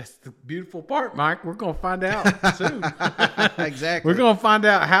 that's the beautiful part, Mike. We're going to find out soon. Exactly. We're going to find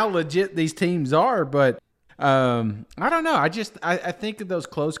out how legit these teams are, but I don't know. I think of those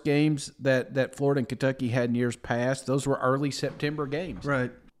close games that Florida and Kentucky had in years past. Those were early September games.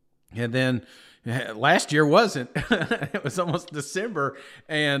 Right. And then last year wasn't. It was almost December,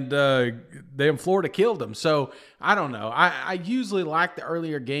 and then Florida killed them. So I don't know. I usually like the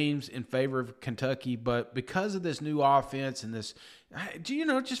earlier games in favor of Kentucky, but because of this new offense and this, it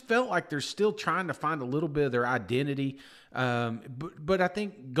just felt like they're still trying to find a little bit of their identity. But I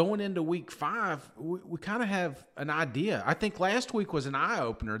think going into week 5, we kind of have an idea. I think last week was an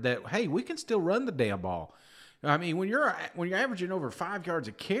eye-opener that, hey, we can still run the damn ball. I mean, when you're averaging over 5 yards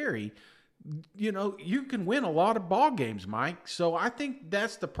a carry, you can win a lot of ball games, Mike. So I think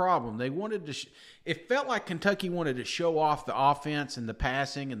that's the problem. They wanted to it felt like Kentucky wanted to show off the offense and the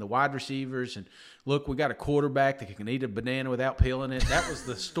passing and the wide receivers. And look, we got a quarterback that can eat a banana without peeling it. That was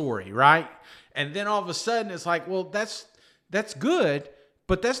the story, right? And then all of a sudden it's like, well, that's good,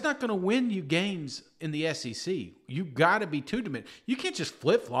 But that's not going to win you games in the SEC. You got to be two-dimensional. You can't just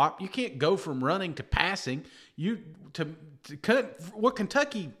flip-flop. You can't go from running to passing. What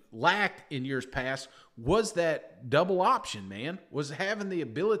Kentucky lacked in years past was that double option, man, was having the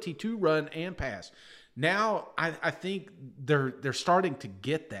ability to run and pass. Now I think they're starting to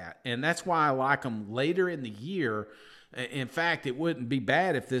get that, and that's why I like them later in the year. In fact, it wouldn't be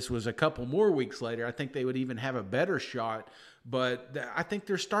bad if this was a couple more weeks later. I think they would even have a better shot. But I think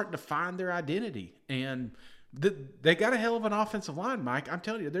they're starting to find their identity, and they got a hell of an offensive line, Mike. I'm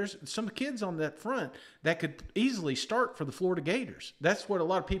telling you, there's some kids on that front that could easily start for the Florida Gators. That's what a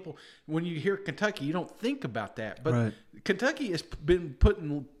lot of people, when you hear Kentucky, you don't think about that. But right. Kentucky has been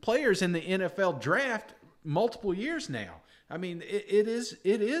putting players in the NFL draft multiple years now. I mean, it is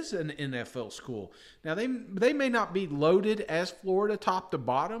an NFL school. Now, they may not be loaded as Florida top to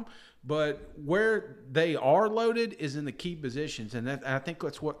bottom, but where they are loaded is in the key positions, and I think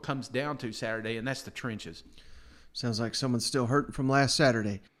that's what comes down to Saturday, and that's the trenches. Sounds like someone's still hurting from last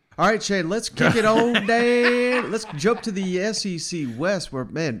Saturday. All right, Shane, let's kick it on down. Let's jump to the SEC West, where,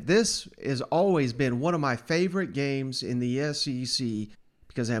 man, this has always been one of my favorite games in the SEC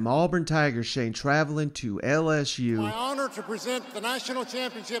because I'm Auburn Tigers, Shane, traveling to LSU. My honor to present the national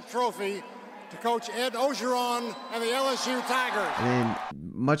championship trophy to Coach Ed Ogeron and the LSU Tigers. And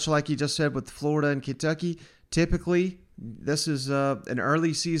much like you just said with Florida and Kentucky, typically this is an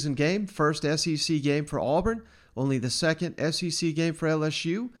early season game, first SEC game for Auburn, only the second SEC game for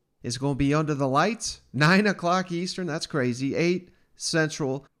LSU. It's going to be under the lights, 9 o'clock Eastern, that's crazy, 8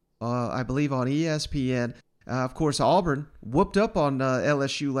 Central, I believe on ESPN. Of course, Auburn whooped up on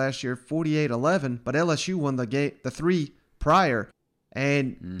LSU last year, 48-11, but LSU won the 3 prior.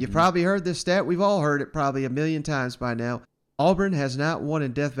 And you probably heard this stat. We've all heard it probably a million times by now. Auburn has not won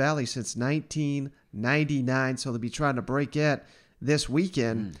in Death Valley since 1999, so they'll be trying to break that this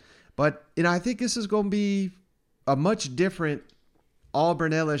weekend. But, I think this is going to be a much different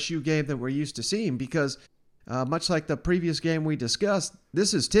Auburn-LSU game than we're used to seeing because much like the previous game we discussed,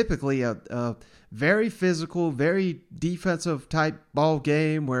 this is typically a very physical, very defensive-type ball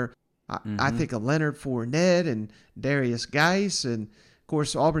game where I think of Leonard Fournette and Darius Geis, and of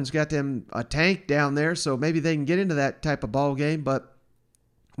course Auburn's got them a tank down there, so maybe they can get into that type of ball game. But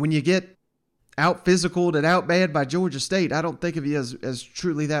when you get out physicaled and out bad by Georgia State, I don't think of you as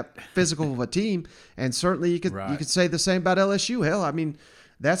truly that physical of a team. And certainly you could say the same about LSU. Hell, I mean,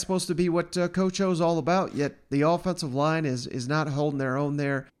 that's supposed to be what Coach O's all about. Yet the offensive line is not holding their own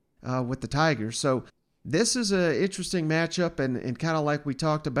there with the Tigers. So this is an interesting matchup, and kind of like we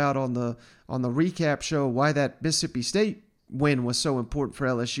talked about on the recap show, why that Mississippi State win was so important for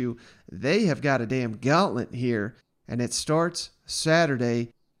LSU. They have got a damn gauntlet here, and it starts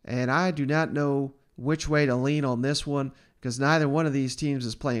Saturday, and I do not know which way to lean on this one because neither one of these teams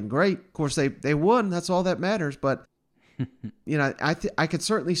is playing great. Of course, they won. That's all that matters, but I could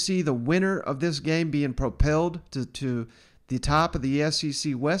certainly see the winner of this game being propelled to the top of the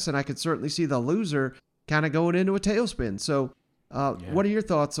SEC West, and I could certainly see the loser kind of going into a tailspin. So what are your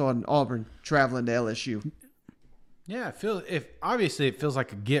thoughts on Auburn traveling to LSU? Yeah, obviously it feels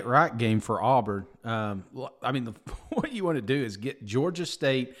like a get-right game for Auburn. I mean, what you want to do is get Georgia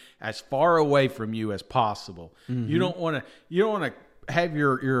State as far away from you as possible. You don't want to have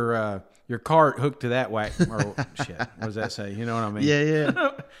your cart hooked to that whack or shit. What does that say? You know what I mean?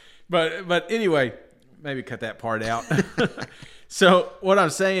 Yeah. But anyway, maybe cut that part out. So what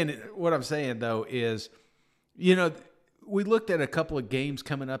I'm saying though is, we looked at a couple of games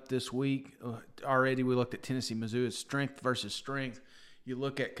coming up this week already. We looked at Tennessee, Mizzou. It's strength versus strength. You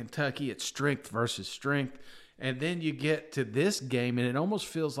look at Kentucky, it's strength versus strength. And then you get to this game, and it almost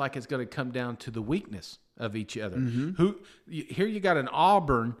feels like it's going to come down to the weakness of each other. Here you got an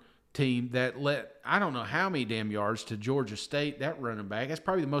Auburn team that let I don't know how many damn yards to Georgia State, that running back. That's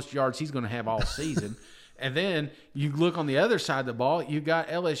probably the most yards he's going to have all season. And then you look on the other side of the ball, you got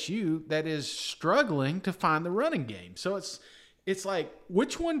LSU that is struggling to find the running game. So it's like,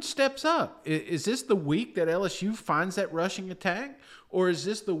 which one steps up? Is this the week that LSU finds that rushing attack? Or is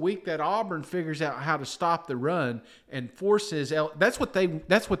this the week that Auburn figures out how to stop the run and forces that's what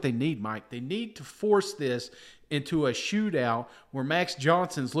they need, Mike. They need to force this into a shootout where Max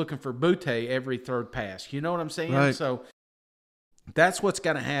Johnson's looking for Butte every third pass. You know what I'm saying? Right. So that's what's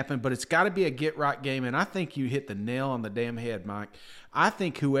got to happen, but it's got to be a get-right game, and I think you hit the nail on the damn head, Mike. I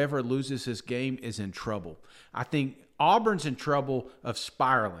think whoever loses this game is in trouble. I think Auburn's in trouble of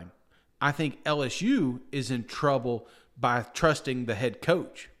spiraling. I think LSU is in trouble by trusting the head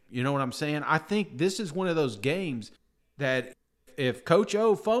coach. You know what I'm saying? I think this is one of those games that if Coach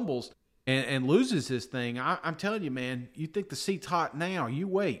O fumbles, and loses this thing, I'm telling you, man, you think the seat's hot now. You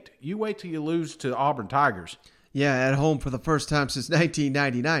wait till you lose to Auburn Tigers. Yeah, at home for the first time since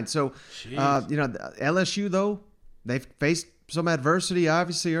 1999. So, LSU, though, they've faced some adversity,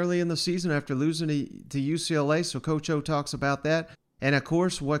 obviously, early in the season after losing to UCLA. So Coach O talks about that. And, of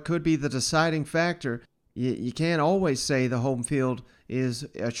course, what could be the deciding factor, you can't always say the home field is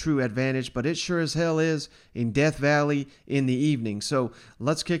a true advantage, but it sure as hell is in Death Valley in the evening. So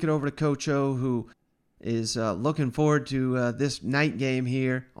let's kick it over to Coach O, who is looking forward to this night game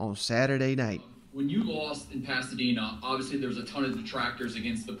here on Saturday night. When you lost in Pasadena, obviously there was a ton of detractors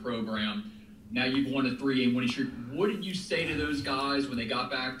against the program. Now you've won a 3-game winning streak. What did you say to those guys when they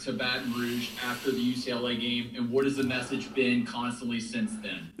got back to Baton Rouge after the UCLA game, and what has the message been constantly since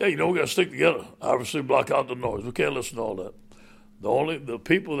then? Yeah, we got to stick together. Obviously, block out the noise. We can't listen to all that. The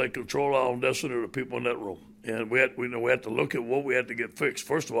people that control our own destiny are the people in that room, and we had to look at what we had to get fixed.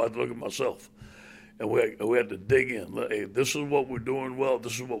 First of all, I had to look at myself, and we had to dig in. Hey, this is what we're doing well.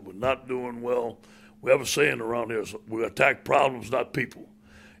 This is what we're not doing well. We have a saying around here: we attack problems, not people.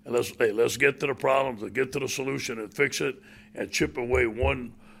 And let's get to the problems and get to the solution and fix it and chip away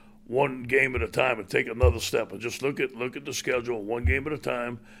one game at a time and take another step. And just look at the schedule, one game at a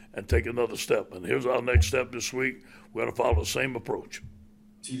time, and take another step. And here's our next step this week. We're going to follow the same approach.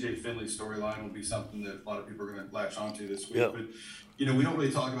 TJ Finley's storyline will be something that a lot of people are going to latch onto this week. Yeah. But, we don't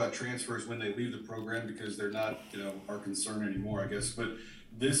really talk about transfers when they leave the program because they're not, our concern anymore, I guess. But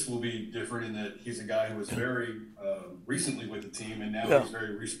this will be different in that he's a guy who was very recently with the team, and now he's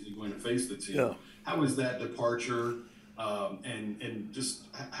very recently going to face the team. Yeah. How is that departure, and just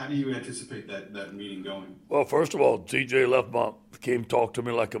how do you anticipate that meeting going? Well, first of all, TJ came talk to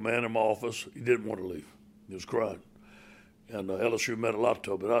me like a man in my office. He didn't want to leave. He was crying. And LSU meant a lot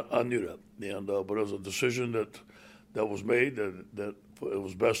to him, but I knew that. And but it was a decision that was made that it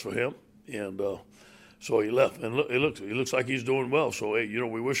was best for him. And so he left, and he looks like he's doing well. So hey,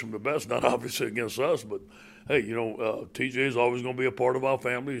 we wish him the best. Not obviously against us, but hey, TJ is always going to be a part of our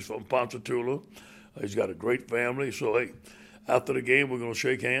family. He's from Ponchatoula. He's got a great family. So hey, after the game, we're going to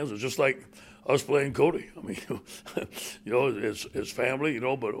shake hands. It's just like us playing Cody. I mean, it's family.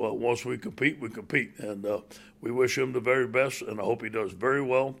 But once we compete, and we wish him the very best, and I hope he does very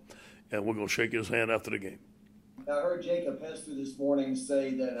well. And we're going to shake his hand after the game. Now, I heard Jacob Hester this morning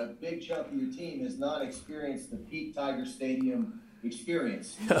say that a big chunk of your team has not experienced the peak Tiger Stadium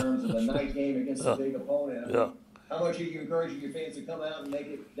experience in terms of a night game against a big opponent. How much are you encouraging your fans to come out and make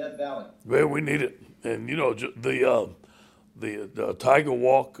it Death Valley? Well, we need it. And, the Tiger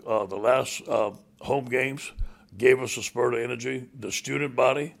Walk, the last home games, gave us a spurt of energy. The student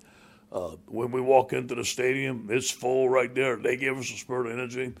body, when we walk into the stadium, it's full right there. They gave us a spurt of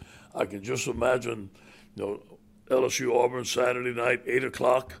energy. I can just imagine, LSU-Auburn Saturday night, 8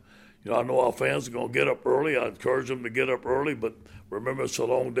 o'clock. I know our fans are going to get up early. I encourage them to get up early, but remember, it's a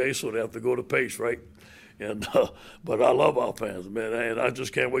long day, so they have to go to pace, right? And but I love our fans, man, and I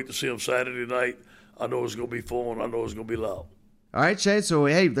just can't wait to see them Saturday night. I know it's going to be full, and I know it's going to be loud. All right, Shane, so,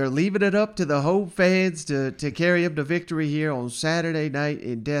 hey, they're leaving it up to the home fans to carry them to victory here on Saturday night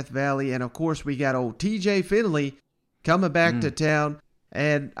in Death Valley. And, of course, we got old TJ Finley coming back to town.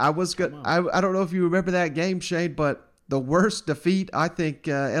 And I don't know if you remember that game, Shane, but the worst defeat I think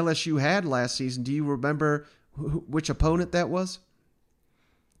LSU had last season. Do you remember which opponent that was?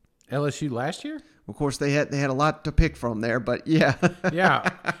 LSU last year? Of course, they had a lot to pick from there, but yeah. Yeah.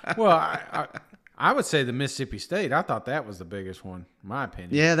 Well, I would say the Mississippi State. I thought that was the biggest one, in my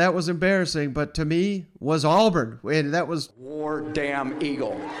opinion. Yeah, that was embarrassing, but to me was Auburn, and that was War damn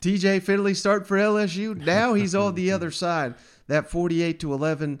Eagle. TJ Finley start for LSU. Now he's on the other side. That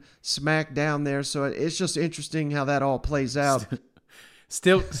 48-11 smack down there. So it's just interesting how that all plays out.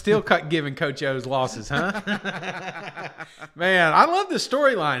 Still giving Coach O's losses, huh? Man, I love the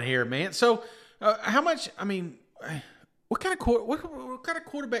storyline here, man. So how much? I mean, what kind of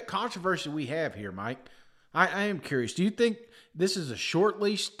quarterback controversy we have here, Mike? I am curious. Do you think this is a short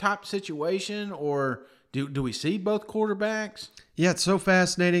leash type situation, or do we see both quarterbacks? Yeah, it's so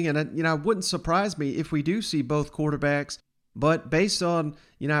fascinating, and it wouldn't surprise me if we do see both quarterbacks. But based on,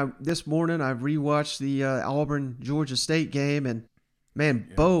 this morning I've rewatched the Auburn-Georgia State game, and, man,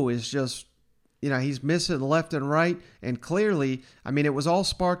 yeah. Bo is just, he's missing left and right. And clearly, it was all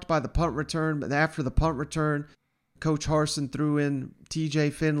sparked by the punt return. But after the punt return, Coach Harsin threw in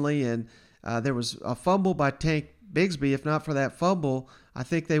TJ Finley, and there was a fumble by Tank Bigsby. If not for that fumble, I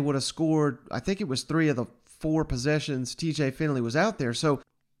think they would have scored. I think it was 3 of the 4 possessions TJ Finley was out there. So,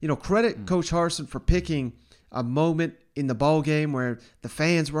 credit Coach Harsin for picking a moment in the ball game where the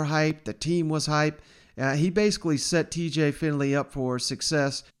fans were hyped, the team was hyped. He basically set TJ Finley up for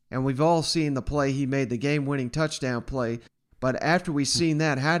success and we've all seen the play he made, the game-winning touchdown play. But after we've seen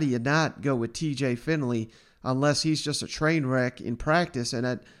that, how do you not go with TJ Finley unless he's just a train wreck in practice?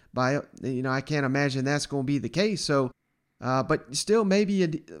 And I can't imagine that's going to be the case. So, but still,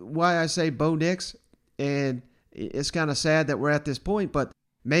 maybe why I say Bo Nix, and it's kind of sad that we're at this point, but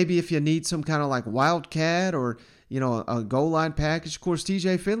maybe if you need some kind of like wildcat or, a goal line package. Of course,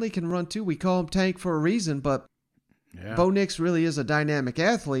 TJ Finley can run too. We call him Tank for a reason, but Bo Nix really is a dynamic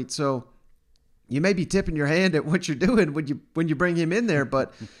athlete. So you may be tipping your hand at what you're doing when you bring him in there.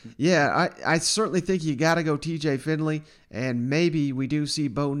 But yeah, I certainly think you got to go TJ Finley, and maybe we do see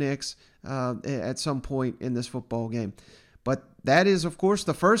Bo Nix at some point in this football game. But that is, of course,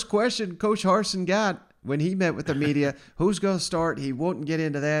 the first question Coach Harsin got when he met with the media. Who's going to start? He wouldn't get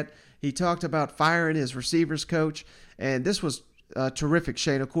into that. He talked about firing his receivers coach, and this was terrific,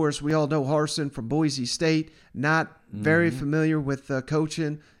 Shane. Of course, we all know Harsin from Boise State, not very familiar with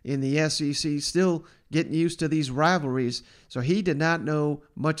coaching in the SEC, still getting used to these rivalries. So he did not know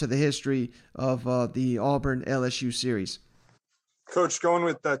much of the history of the Auburn-LSU series. Coach, going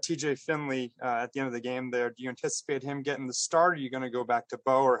with TJ Finley at the end of the game there, do you anticipate him getting the start? Are you going to go back to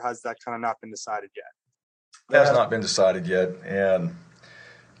Bo, or has that kind of not been decided yet? That's not been decided yet. And,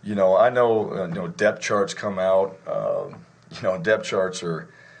 I know, depth charts come out. Depth charts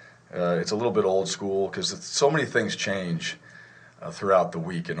are, it's a little bit old school because so many things change throughout the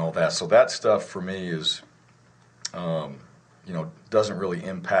week and all that. So that stuff for me is, doesn't really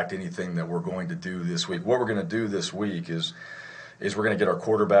impact anything that we're going to do this week. What we're going to do this week is we're going to get our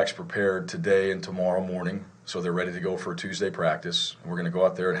quarterbacks prepared today and tomorrow morning so they're ready to go for a Tuesday practice. We're going to go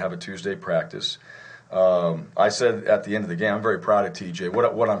out there and have a Tuesday practice. I said at the end of the game, I'm very proud of TJ.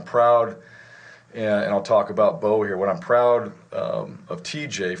 What I'm proud, and I'll talk about Bo here, what I'm proud of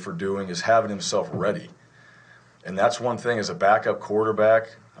TJ for doing is having himself ready. And that's one thing as a backup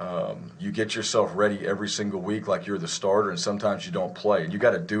quarterback. You get yourself ready every single week like you're the starter, and sometimes you don't play, and you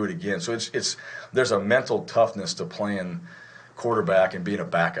got to do it again. So there's a mental toughness to playing quarterback and being a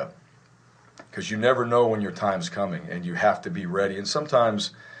backup because you never know when your time's coming, and you have to be ready. And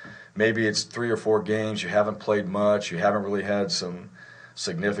sometimes maybe it's 3 or 4 games, you haven't played much, you haven't really had some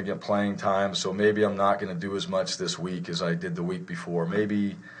significant playing time, so maybe I'm not going to do as much this week as I did the week before.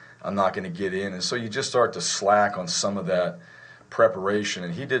 Maybe I'm not going to get in. And so you just start to slack on some of that preparation,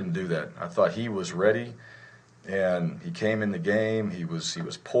 and he didn't do that. I thought he was ready, and he came in the game. He was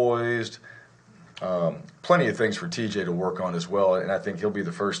poised. Plenty of things for TJ to work on as well, and I think he'll be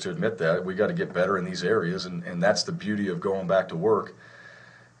the first to admit that. We got to get better in these areas, and that's the beauty of going back to work.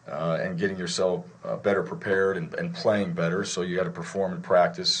 And getting yourself better prepared and playing better. So you got to perform in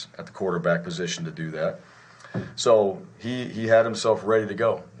practice at the quarterback position to do that. So he had himself ready to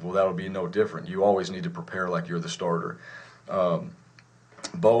go. Well, that'll be no different. You always need to prepare like you're the starter.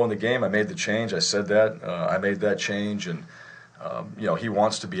 Bo in the game, I made the change. I said that. I made that change, and he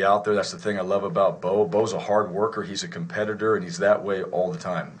wants to be out there. That's the thing I love about Bo. Bo's a hard worker. He's a competitor, and he's that way all the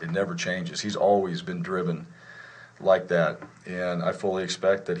time. It never changes. He's always been driven like that, and I fully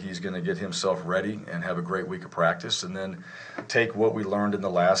expect that he's going to get himself ready and have a great week of practice, and then take what we learned in the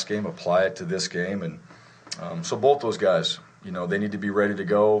last game, apply it to this game, and so both those guys, they need to be ready to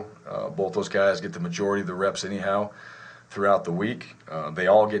go. Both those guys get the majority of the reps anyhow throughout the week. They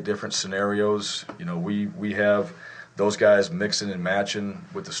all get different scenarios. We have those guys mixing and matching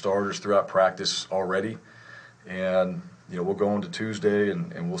with the starters throughout practice already, and we'll go into Tuesday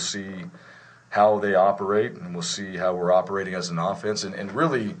and we'll see how they operate, and we'll see how we're operating as an offense. And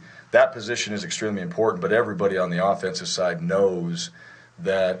really, that position is extremely important, but everybody on the offensive side knows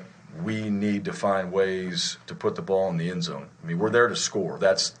that we need to find ways to put the ball in the end zone. I mean, we're there to score.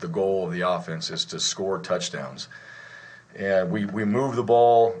 That's the goal of the offense, is to score touchdowns. And we move the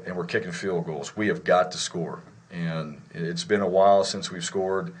ball, and we're kicking field goals. We have got to score. And it's been a while since we've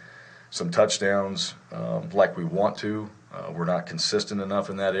scored some touchdowns like we want to. We're not consistent enough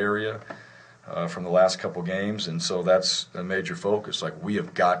in that area from the last couple games, and so that's a major focus. Like, we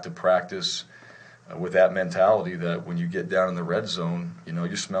have got to practice with that mentality that when you get down in the red zone,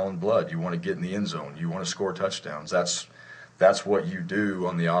 you're smelling blood. You want to get in the end zone. You want to score touchdowns. That's what you do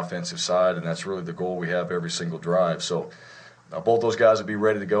on the offensive side, and that's really the goal we have every single drive. So both those guys will be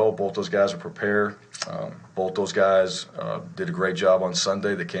ready to go. Both those guys are prepared. Both those guys did a great job on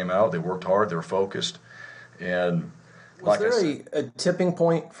Sunday. They came out. They worked hard. They were focused. And was there a tipping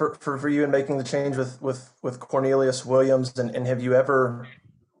point for you in making the change with Cornelius Williams? And have you ever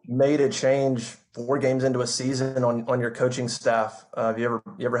made a change 4 games into a season on your coaching staff? Have you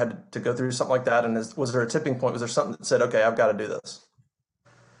ever had to go through something like that? And was there a tipping point? Was there something that said, okay, I've got to do this?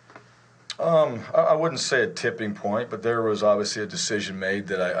 I wouldn't say a tipping point, but there was obviously a decision made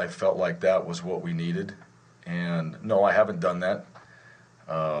that I felt like that was what we needed. And no, I haven't done that.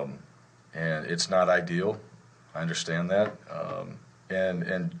 And it's not ideal. I understand that.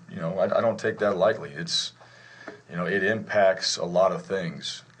 And I don't take that lightly. It's, it impacts a lot of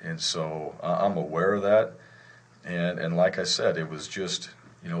things. And so I'm aware of that. And like I said, it was just,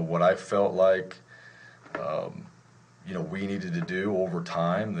 what I felt like, we needed to do over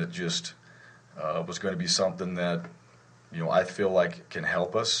time that just was going to be something that, I feel like can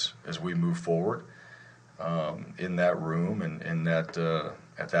help us as we move forward in that room and in that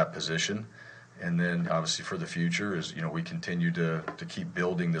at that position. And then obviously for the future is, we continue to keep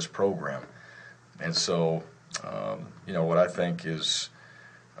building this program. And so, what I think is,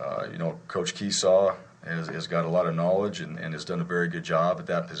 Coach Keesaw has got a lot of knowledge and has done a very good job at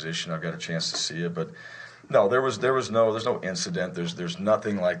that position. I've got a chance to see it, but no, there's no incident. There's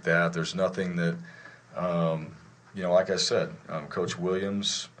nothing like that. There's nothing that, like I said, Coach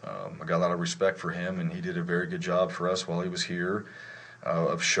Williams, I got a lot of respect for him, and he did a very good job for us while he was here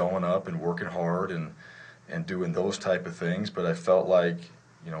of showing up and working hard and doing those type of things. But I felt like,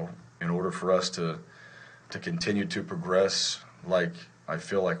 in order for us to continue to progress like I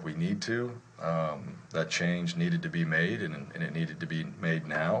feel like we need to, that change needed to be made, and it needed to be made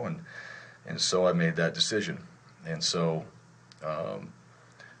now. And so I made that decision. And so,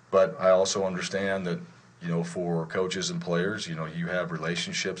 but I also understand that, for coaches and players, you have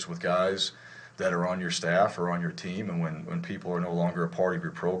relationships with guys that are on your staff or on your team. And when people are no longer a part of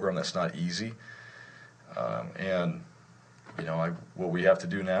your program, that's not easy. What we have to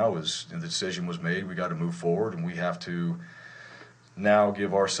do now is, the decision was made, we got to move forward, and we have to now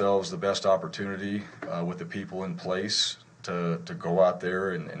give ourselves the best opportunity with the people in place to go out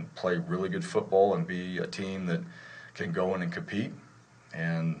there and play really good football and be a team that can go in and compete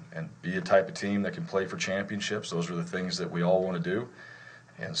and be a type of team that can play for championships. Those are the things that we all want to do.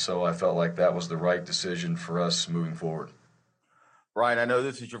 And so I felt like that was the right decision for us moving forward. Ryan, I know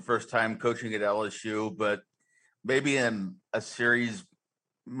this is your first time coaching at LSU, but maybe in this series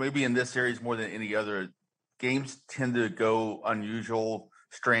more than any other, games tend to go unusual,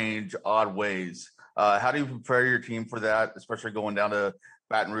 strange, odd ways. How do you prepare your team for that, especially going down to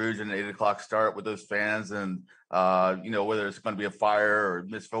Baton Rouge and an 8 o'clock start with those fans, and whether it's going to be a fire or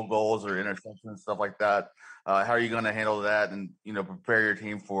missed field goals or interceptions, stuff like that? How are you going to handle that and prepare your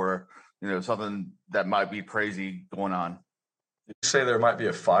team for something that might be crazy going on? Did you say there might be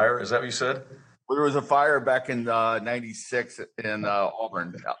a fire? Is that what you said? Well, there was a fire back in '96 in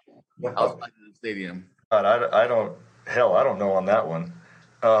Auburn outside the stadium. God, I don't know on that one.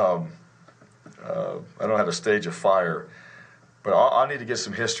 I don't have to stage a fire, but I'll need to get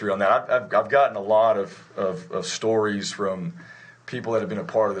some history on that. I've gotten a lot of stories from people that have been a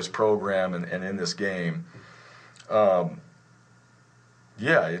part of this program and in this game.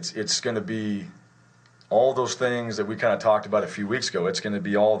 It's going to be all those things that we kind of talked about a few weeks ago. It's going to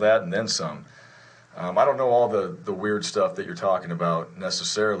be all that and then some. I don't know all the weird stuff that you're talking about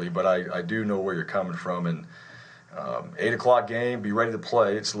necessarily, but I do know where you're coming from. And 8 o'clock game, be ready to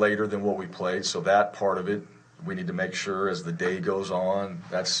play. It's later than what we played, so that part of it we need to make sure as the day goes on.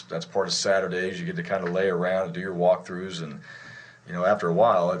 That's part of Saturdays. You get to kind of lay around and do your walkthroughs, and after a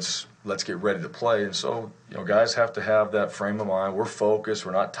while, let's get ready to play. And so guys have to have that frame of mind. We're focused.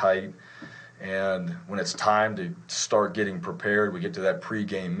 We're not tight. And when it's time to start getting prepared, we get to that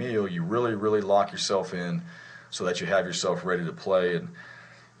pregame meal, you really, really lock yourself in so that you have yourself ready to play. And,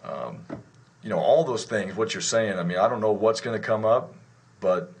 all those things, what you're saying, I don't know what's going to come up,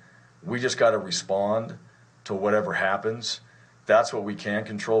 but we just got to respond to whatever happens. That's what we can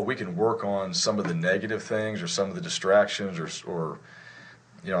control. We can work on some of the negative things or some of the distractions or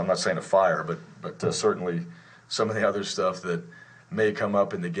I'm not saying a fire, but certainly some of the other stuff that may come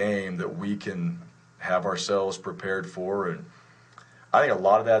up in the game that we can have ourselves prepared for. And I think a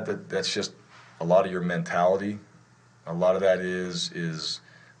lot of that's just a lot of your mentality. A lot of that is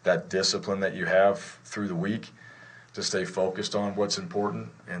that discipline that you have through the week to stay focused on what's important,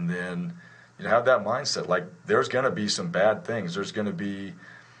 and then have that mindset. Like, there's going to be some bad things. There's going to be,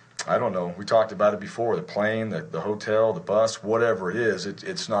 I don't know, we talked about it before, the plane, the hotel, the bus, whatever it is,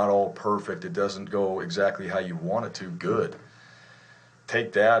 it's not all perfect. It doesn't go exactly how you want it to. Good.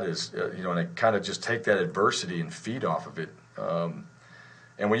 Take that as, and kind of just take that adversity and feed off of it.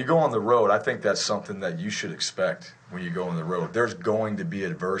 And when you go on the road, I think that's something that you should expect when you go on the road. There's going to be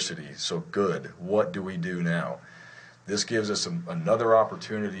adversity, so good. What do we do now? This gives us another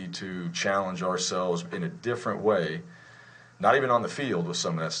opportunity to challenge ourselves in a different way, not even on the field with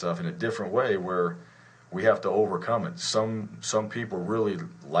some of that stuff, in a different way where we have to overcome it. Some people really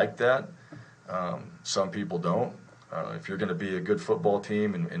like that, Some people don't. If you're going to be a good football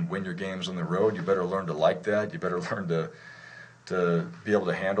team and win your games on the road, you better learn to like that. You better learn to be able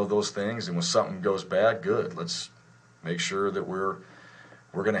to handle those things. And when something goes bad, good. Let's make sure that we're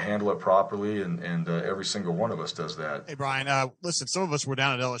going to handle it properly, and every single one of us does that. Hey, Brian, listen, some of us were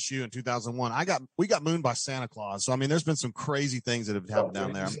down at LSU in 2001. We got mooned by Santa Claus. So, I mean, there's been some crazy things that have happened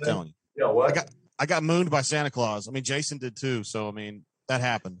down there. I'm telling you. Yeah, what? I got mooned by Santa Claus. I mean, Jason did too. So, I mean, that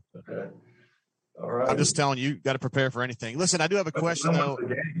happened. Okay. All right. I'm just telling you, got to prepare for anything. Listen, I do have a question, though.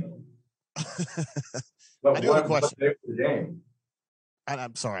 I do have a question. What day was the game?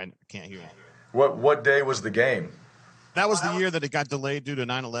 I'm sorry, I can't hear you. What day was the game? That was the year that it got delayed due to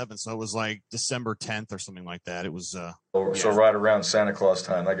 9/11, so it was like December 10th or something like that. It was So right around Santa Claus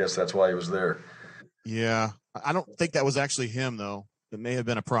time. I guess that's why he was there. Yeah. I don't think that was actually him, though. It may have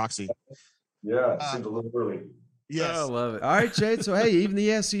been a proxy. Yeah, it seems a little early. Yes. I love it. All right, Shane. So, hey, even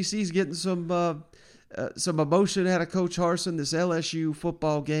the SEC's getting some emotion out of Coach Harsin, this LSU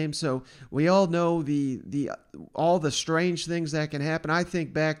football game. So we all know all the strange things that can happen. I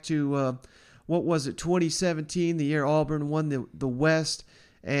think back to, what was it, 2017, the year Auburn won the West,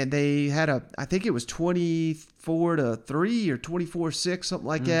 and they had I think it was 24-3 or 24-6, something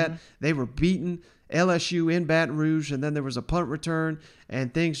like that. They were beaten. LSU in Baton Rouge, and then there was a punt return,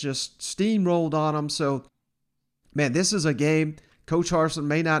 and things just steamrolled on them. So, man, this is a game. Coach Harsin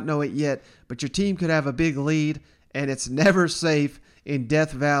may not know it yet, but your team could have a big lead, and it's never safe in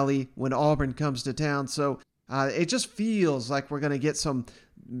Death Valley when Auburn comes to town. So it just feels like we're going to get some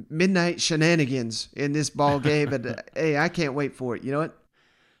midnight shenanigans in this ball game, and hey, I can't wait for it. You know what?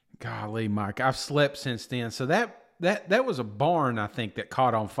 Golly, Mike, I've slept since then. So that was a barn, I think, that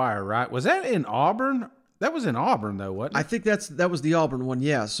caught on fire, right? Was that in Auburn? That was in Auburn, though, wasn't it? I think that was the Auburn one,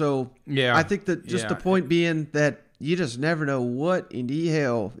 yeah. So yeah, I think that just the point being that you just never know what in the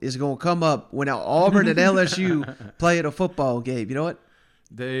hell is going to come up when Auburn and LSU play at a football game. You know what?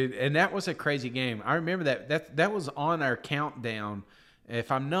 Dude, and that was a crazy game. I remember that was on our countdown. If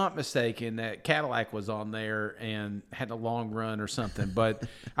I'm not mistaken, that Cadillac was on there and had a long run or something. But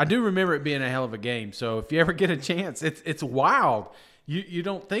I do remember it being a hell of a game. So if you ever get a chance, it's wild. You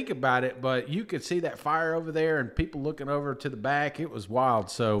don't think about it, but you could see that fire over there and people looking over to the back. It was wild.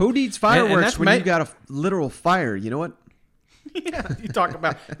 So who needs fireworks when you got a literal fire? You know what? Yeah, you talk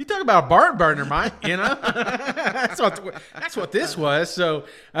about a barn burner, Mike. You know, that's what this was. So,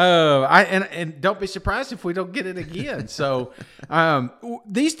 and don't be surprised if we don't get it again. So,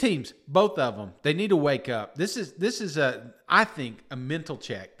 these teams, both of them, they need to wake up. This is I think a mental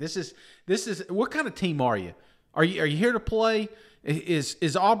check. This is what kind of team are you? Are you here to play?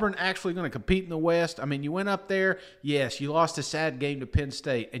 Is Auburn actually going to compete in the West? I mean, you went up there. Yes, you lost a sad game to Penn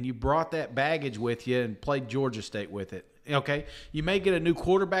State, and you brought that baggage with you and played Georgia State with it. Okay, you may get a new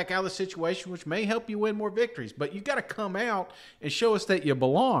quarterback out of the situation, which may help you win more victories, but you got to come out and show us that you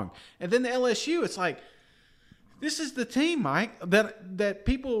belong. And then the LSU, it's like, this is the team, Mike, that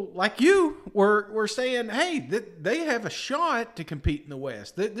people like you were saying, hey, they have a shot to compete in the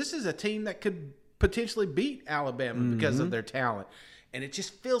West. This is a team that could potentially beat Alabama because of their talent. And it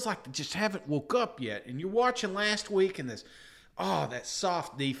just feels like they just haven't woke up yet. And you're watching last week and that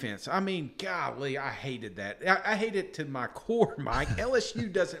soft defense. I mean, golly, I hated that. I hate it to my core, Mike.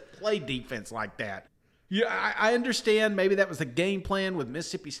 LSU doesn't play defense like that. Yeah, I understand maybe that was the game plan with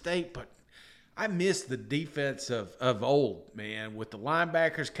Mississippi State, but I miss the defense of old, man, with the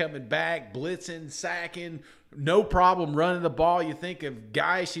linebackers coming back, blitzing, sacking, no problem running the ball. You think of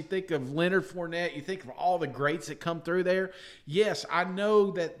Geis, you think of Leonard Fournette, you think of all the greats that come through there. Yes, I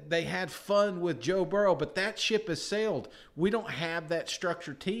know that they had fun with Joe Burrow, but that ship has sailed. We don't have that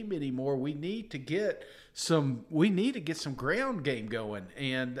structured team anymore. We need to get some ground game going,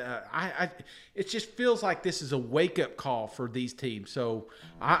 and it just feels like this is a wake up call for these teams. So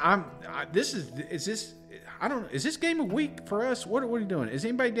is this game a week for us? What are you doing? Is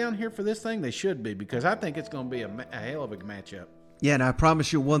anybody down here for this thing? They should be, because I think it's going to be a hell of a matchup. Yeah, and I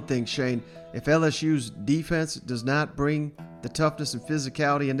promise you one thing, Shane. If LSU's defense does not bring the toughness and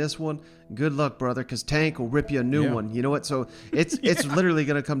physicality in this one, good luck, brother, because Tank will rip you a new one. You know what? So it's literally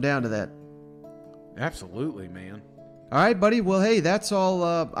going to come down to that. Absolutely, man. All right, buddy. Well, hey, that's all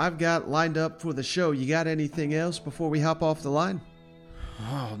I've got lined up for the show. You got anything else before we hop off the line?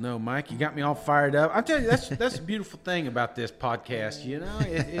 Oh, no, Mike, you got me all fired up. I'll tell you, that's a beautiful thing about this podcast. You know,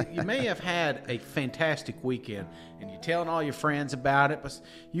 you may have had a fantastic weekend, and you're telling all your friends about it, but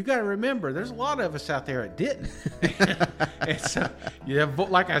you got to remember, there's a lot of us out there that didn't. And so,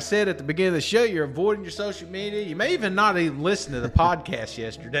 like I said at the beginning of the show, you're avoiding your social media. You may even not even listen to the podcast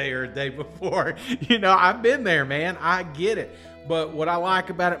yesterday or the day before. You know, I've been there, man. I get it. But what I like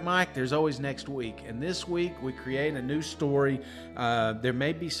about it, Mike, there's always next week. And this week, we create a new story. There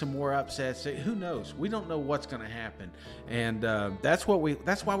may be some more upsets. Who knows? We don't know what's going to happen. And that's why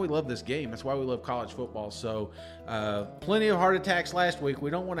we love this game. That's why we love college football. So plenty of heart attacks last week.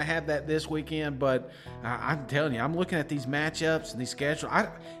 We don't want to have that this weekend. But I'm telling you, I'm looking at these matchups and these schedules.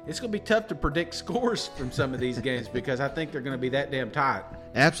 It's going to be tough to predict scores from some of these games because I think they're going to be that damn tight.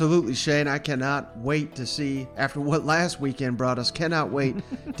 Absolutely, Shane. I cannot wait to see, after what last weekend brought us, cannot wait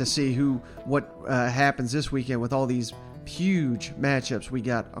to see what happens this weekend with all these huge matchups we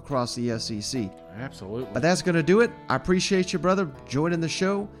got across the SEC. Absolutely. But that's going to do it. I appreciate you, brother, joining the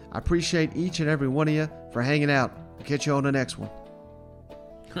show. I appreciate each and every one of you for hanging out. I'll catch you on the next one.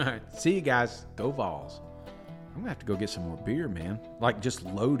 All right. See you guys. Go Vols. I'm going to have to go get some more beer, man. Like, just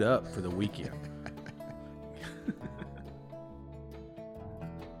load up for the weekend.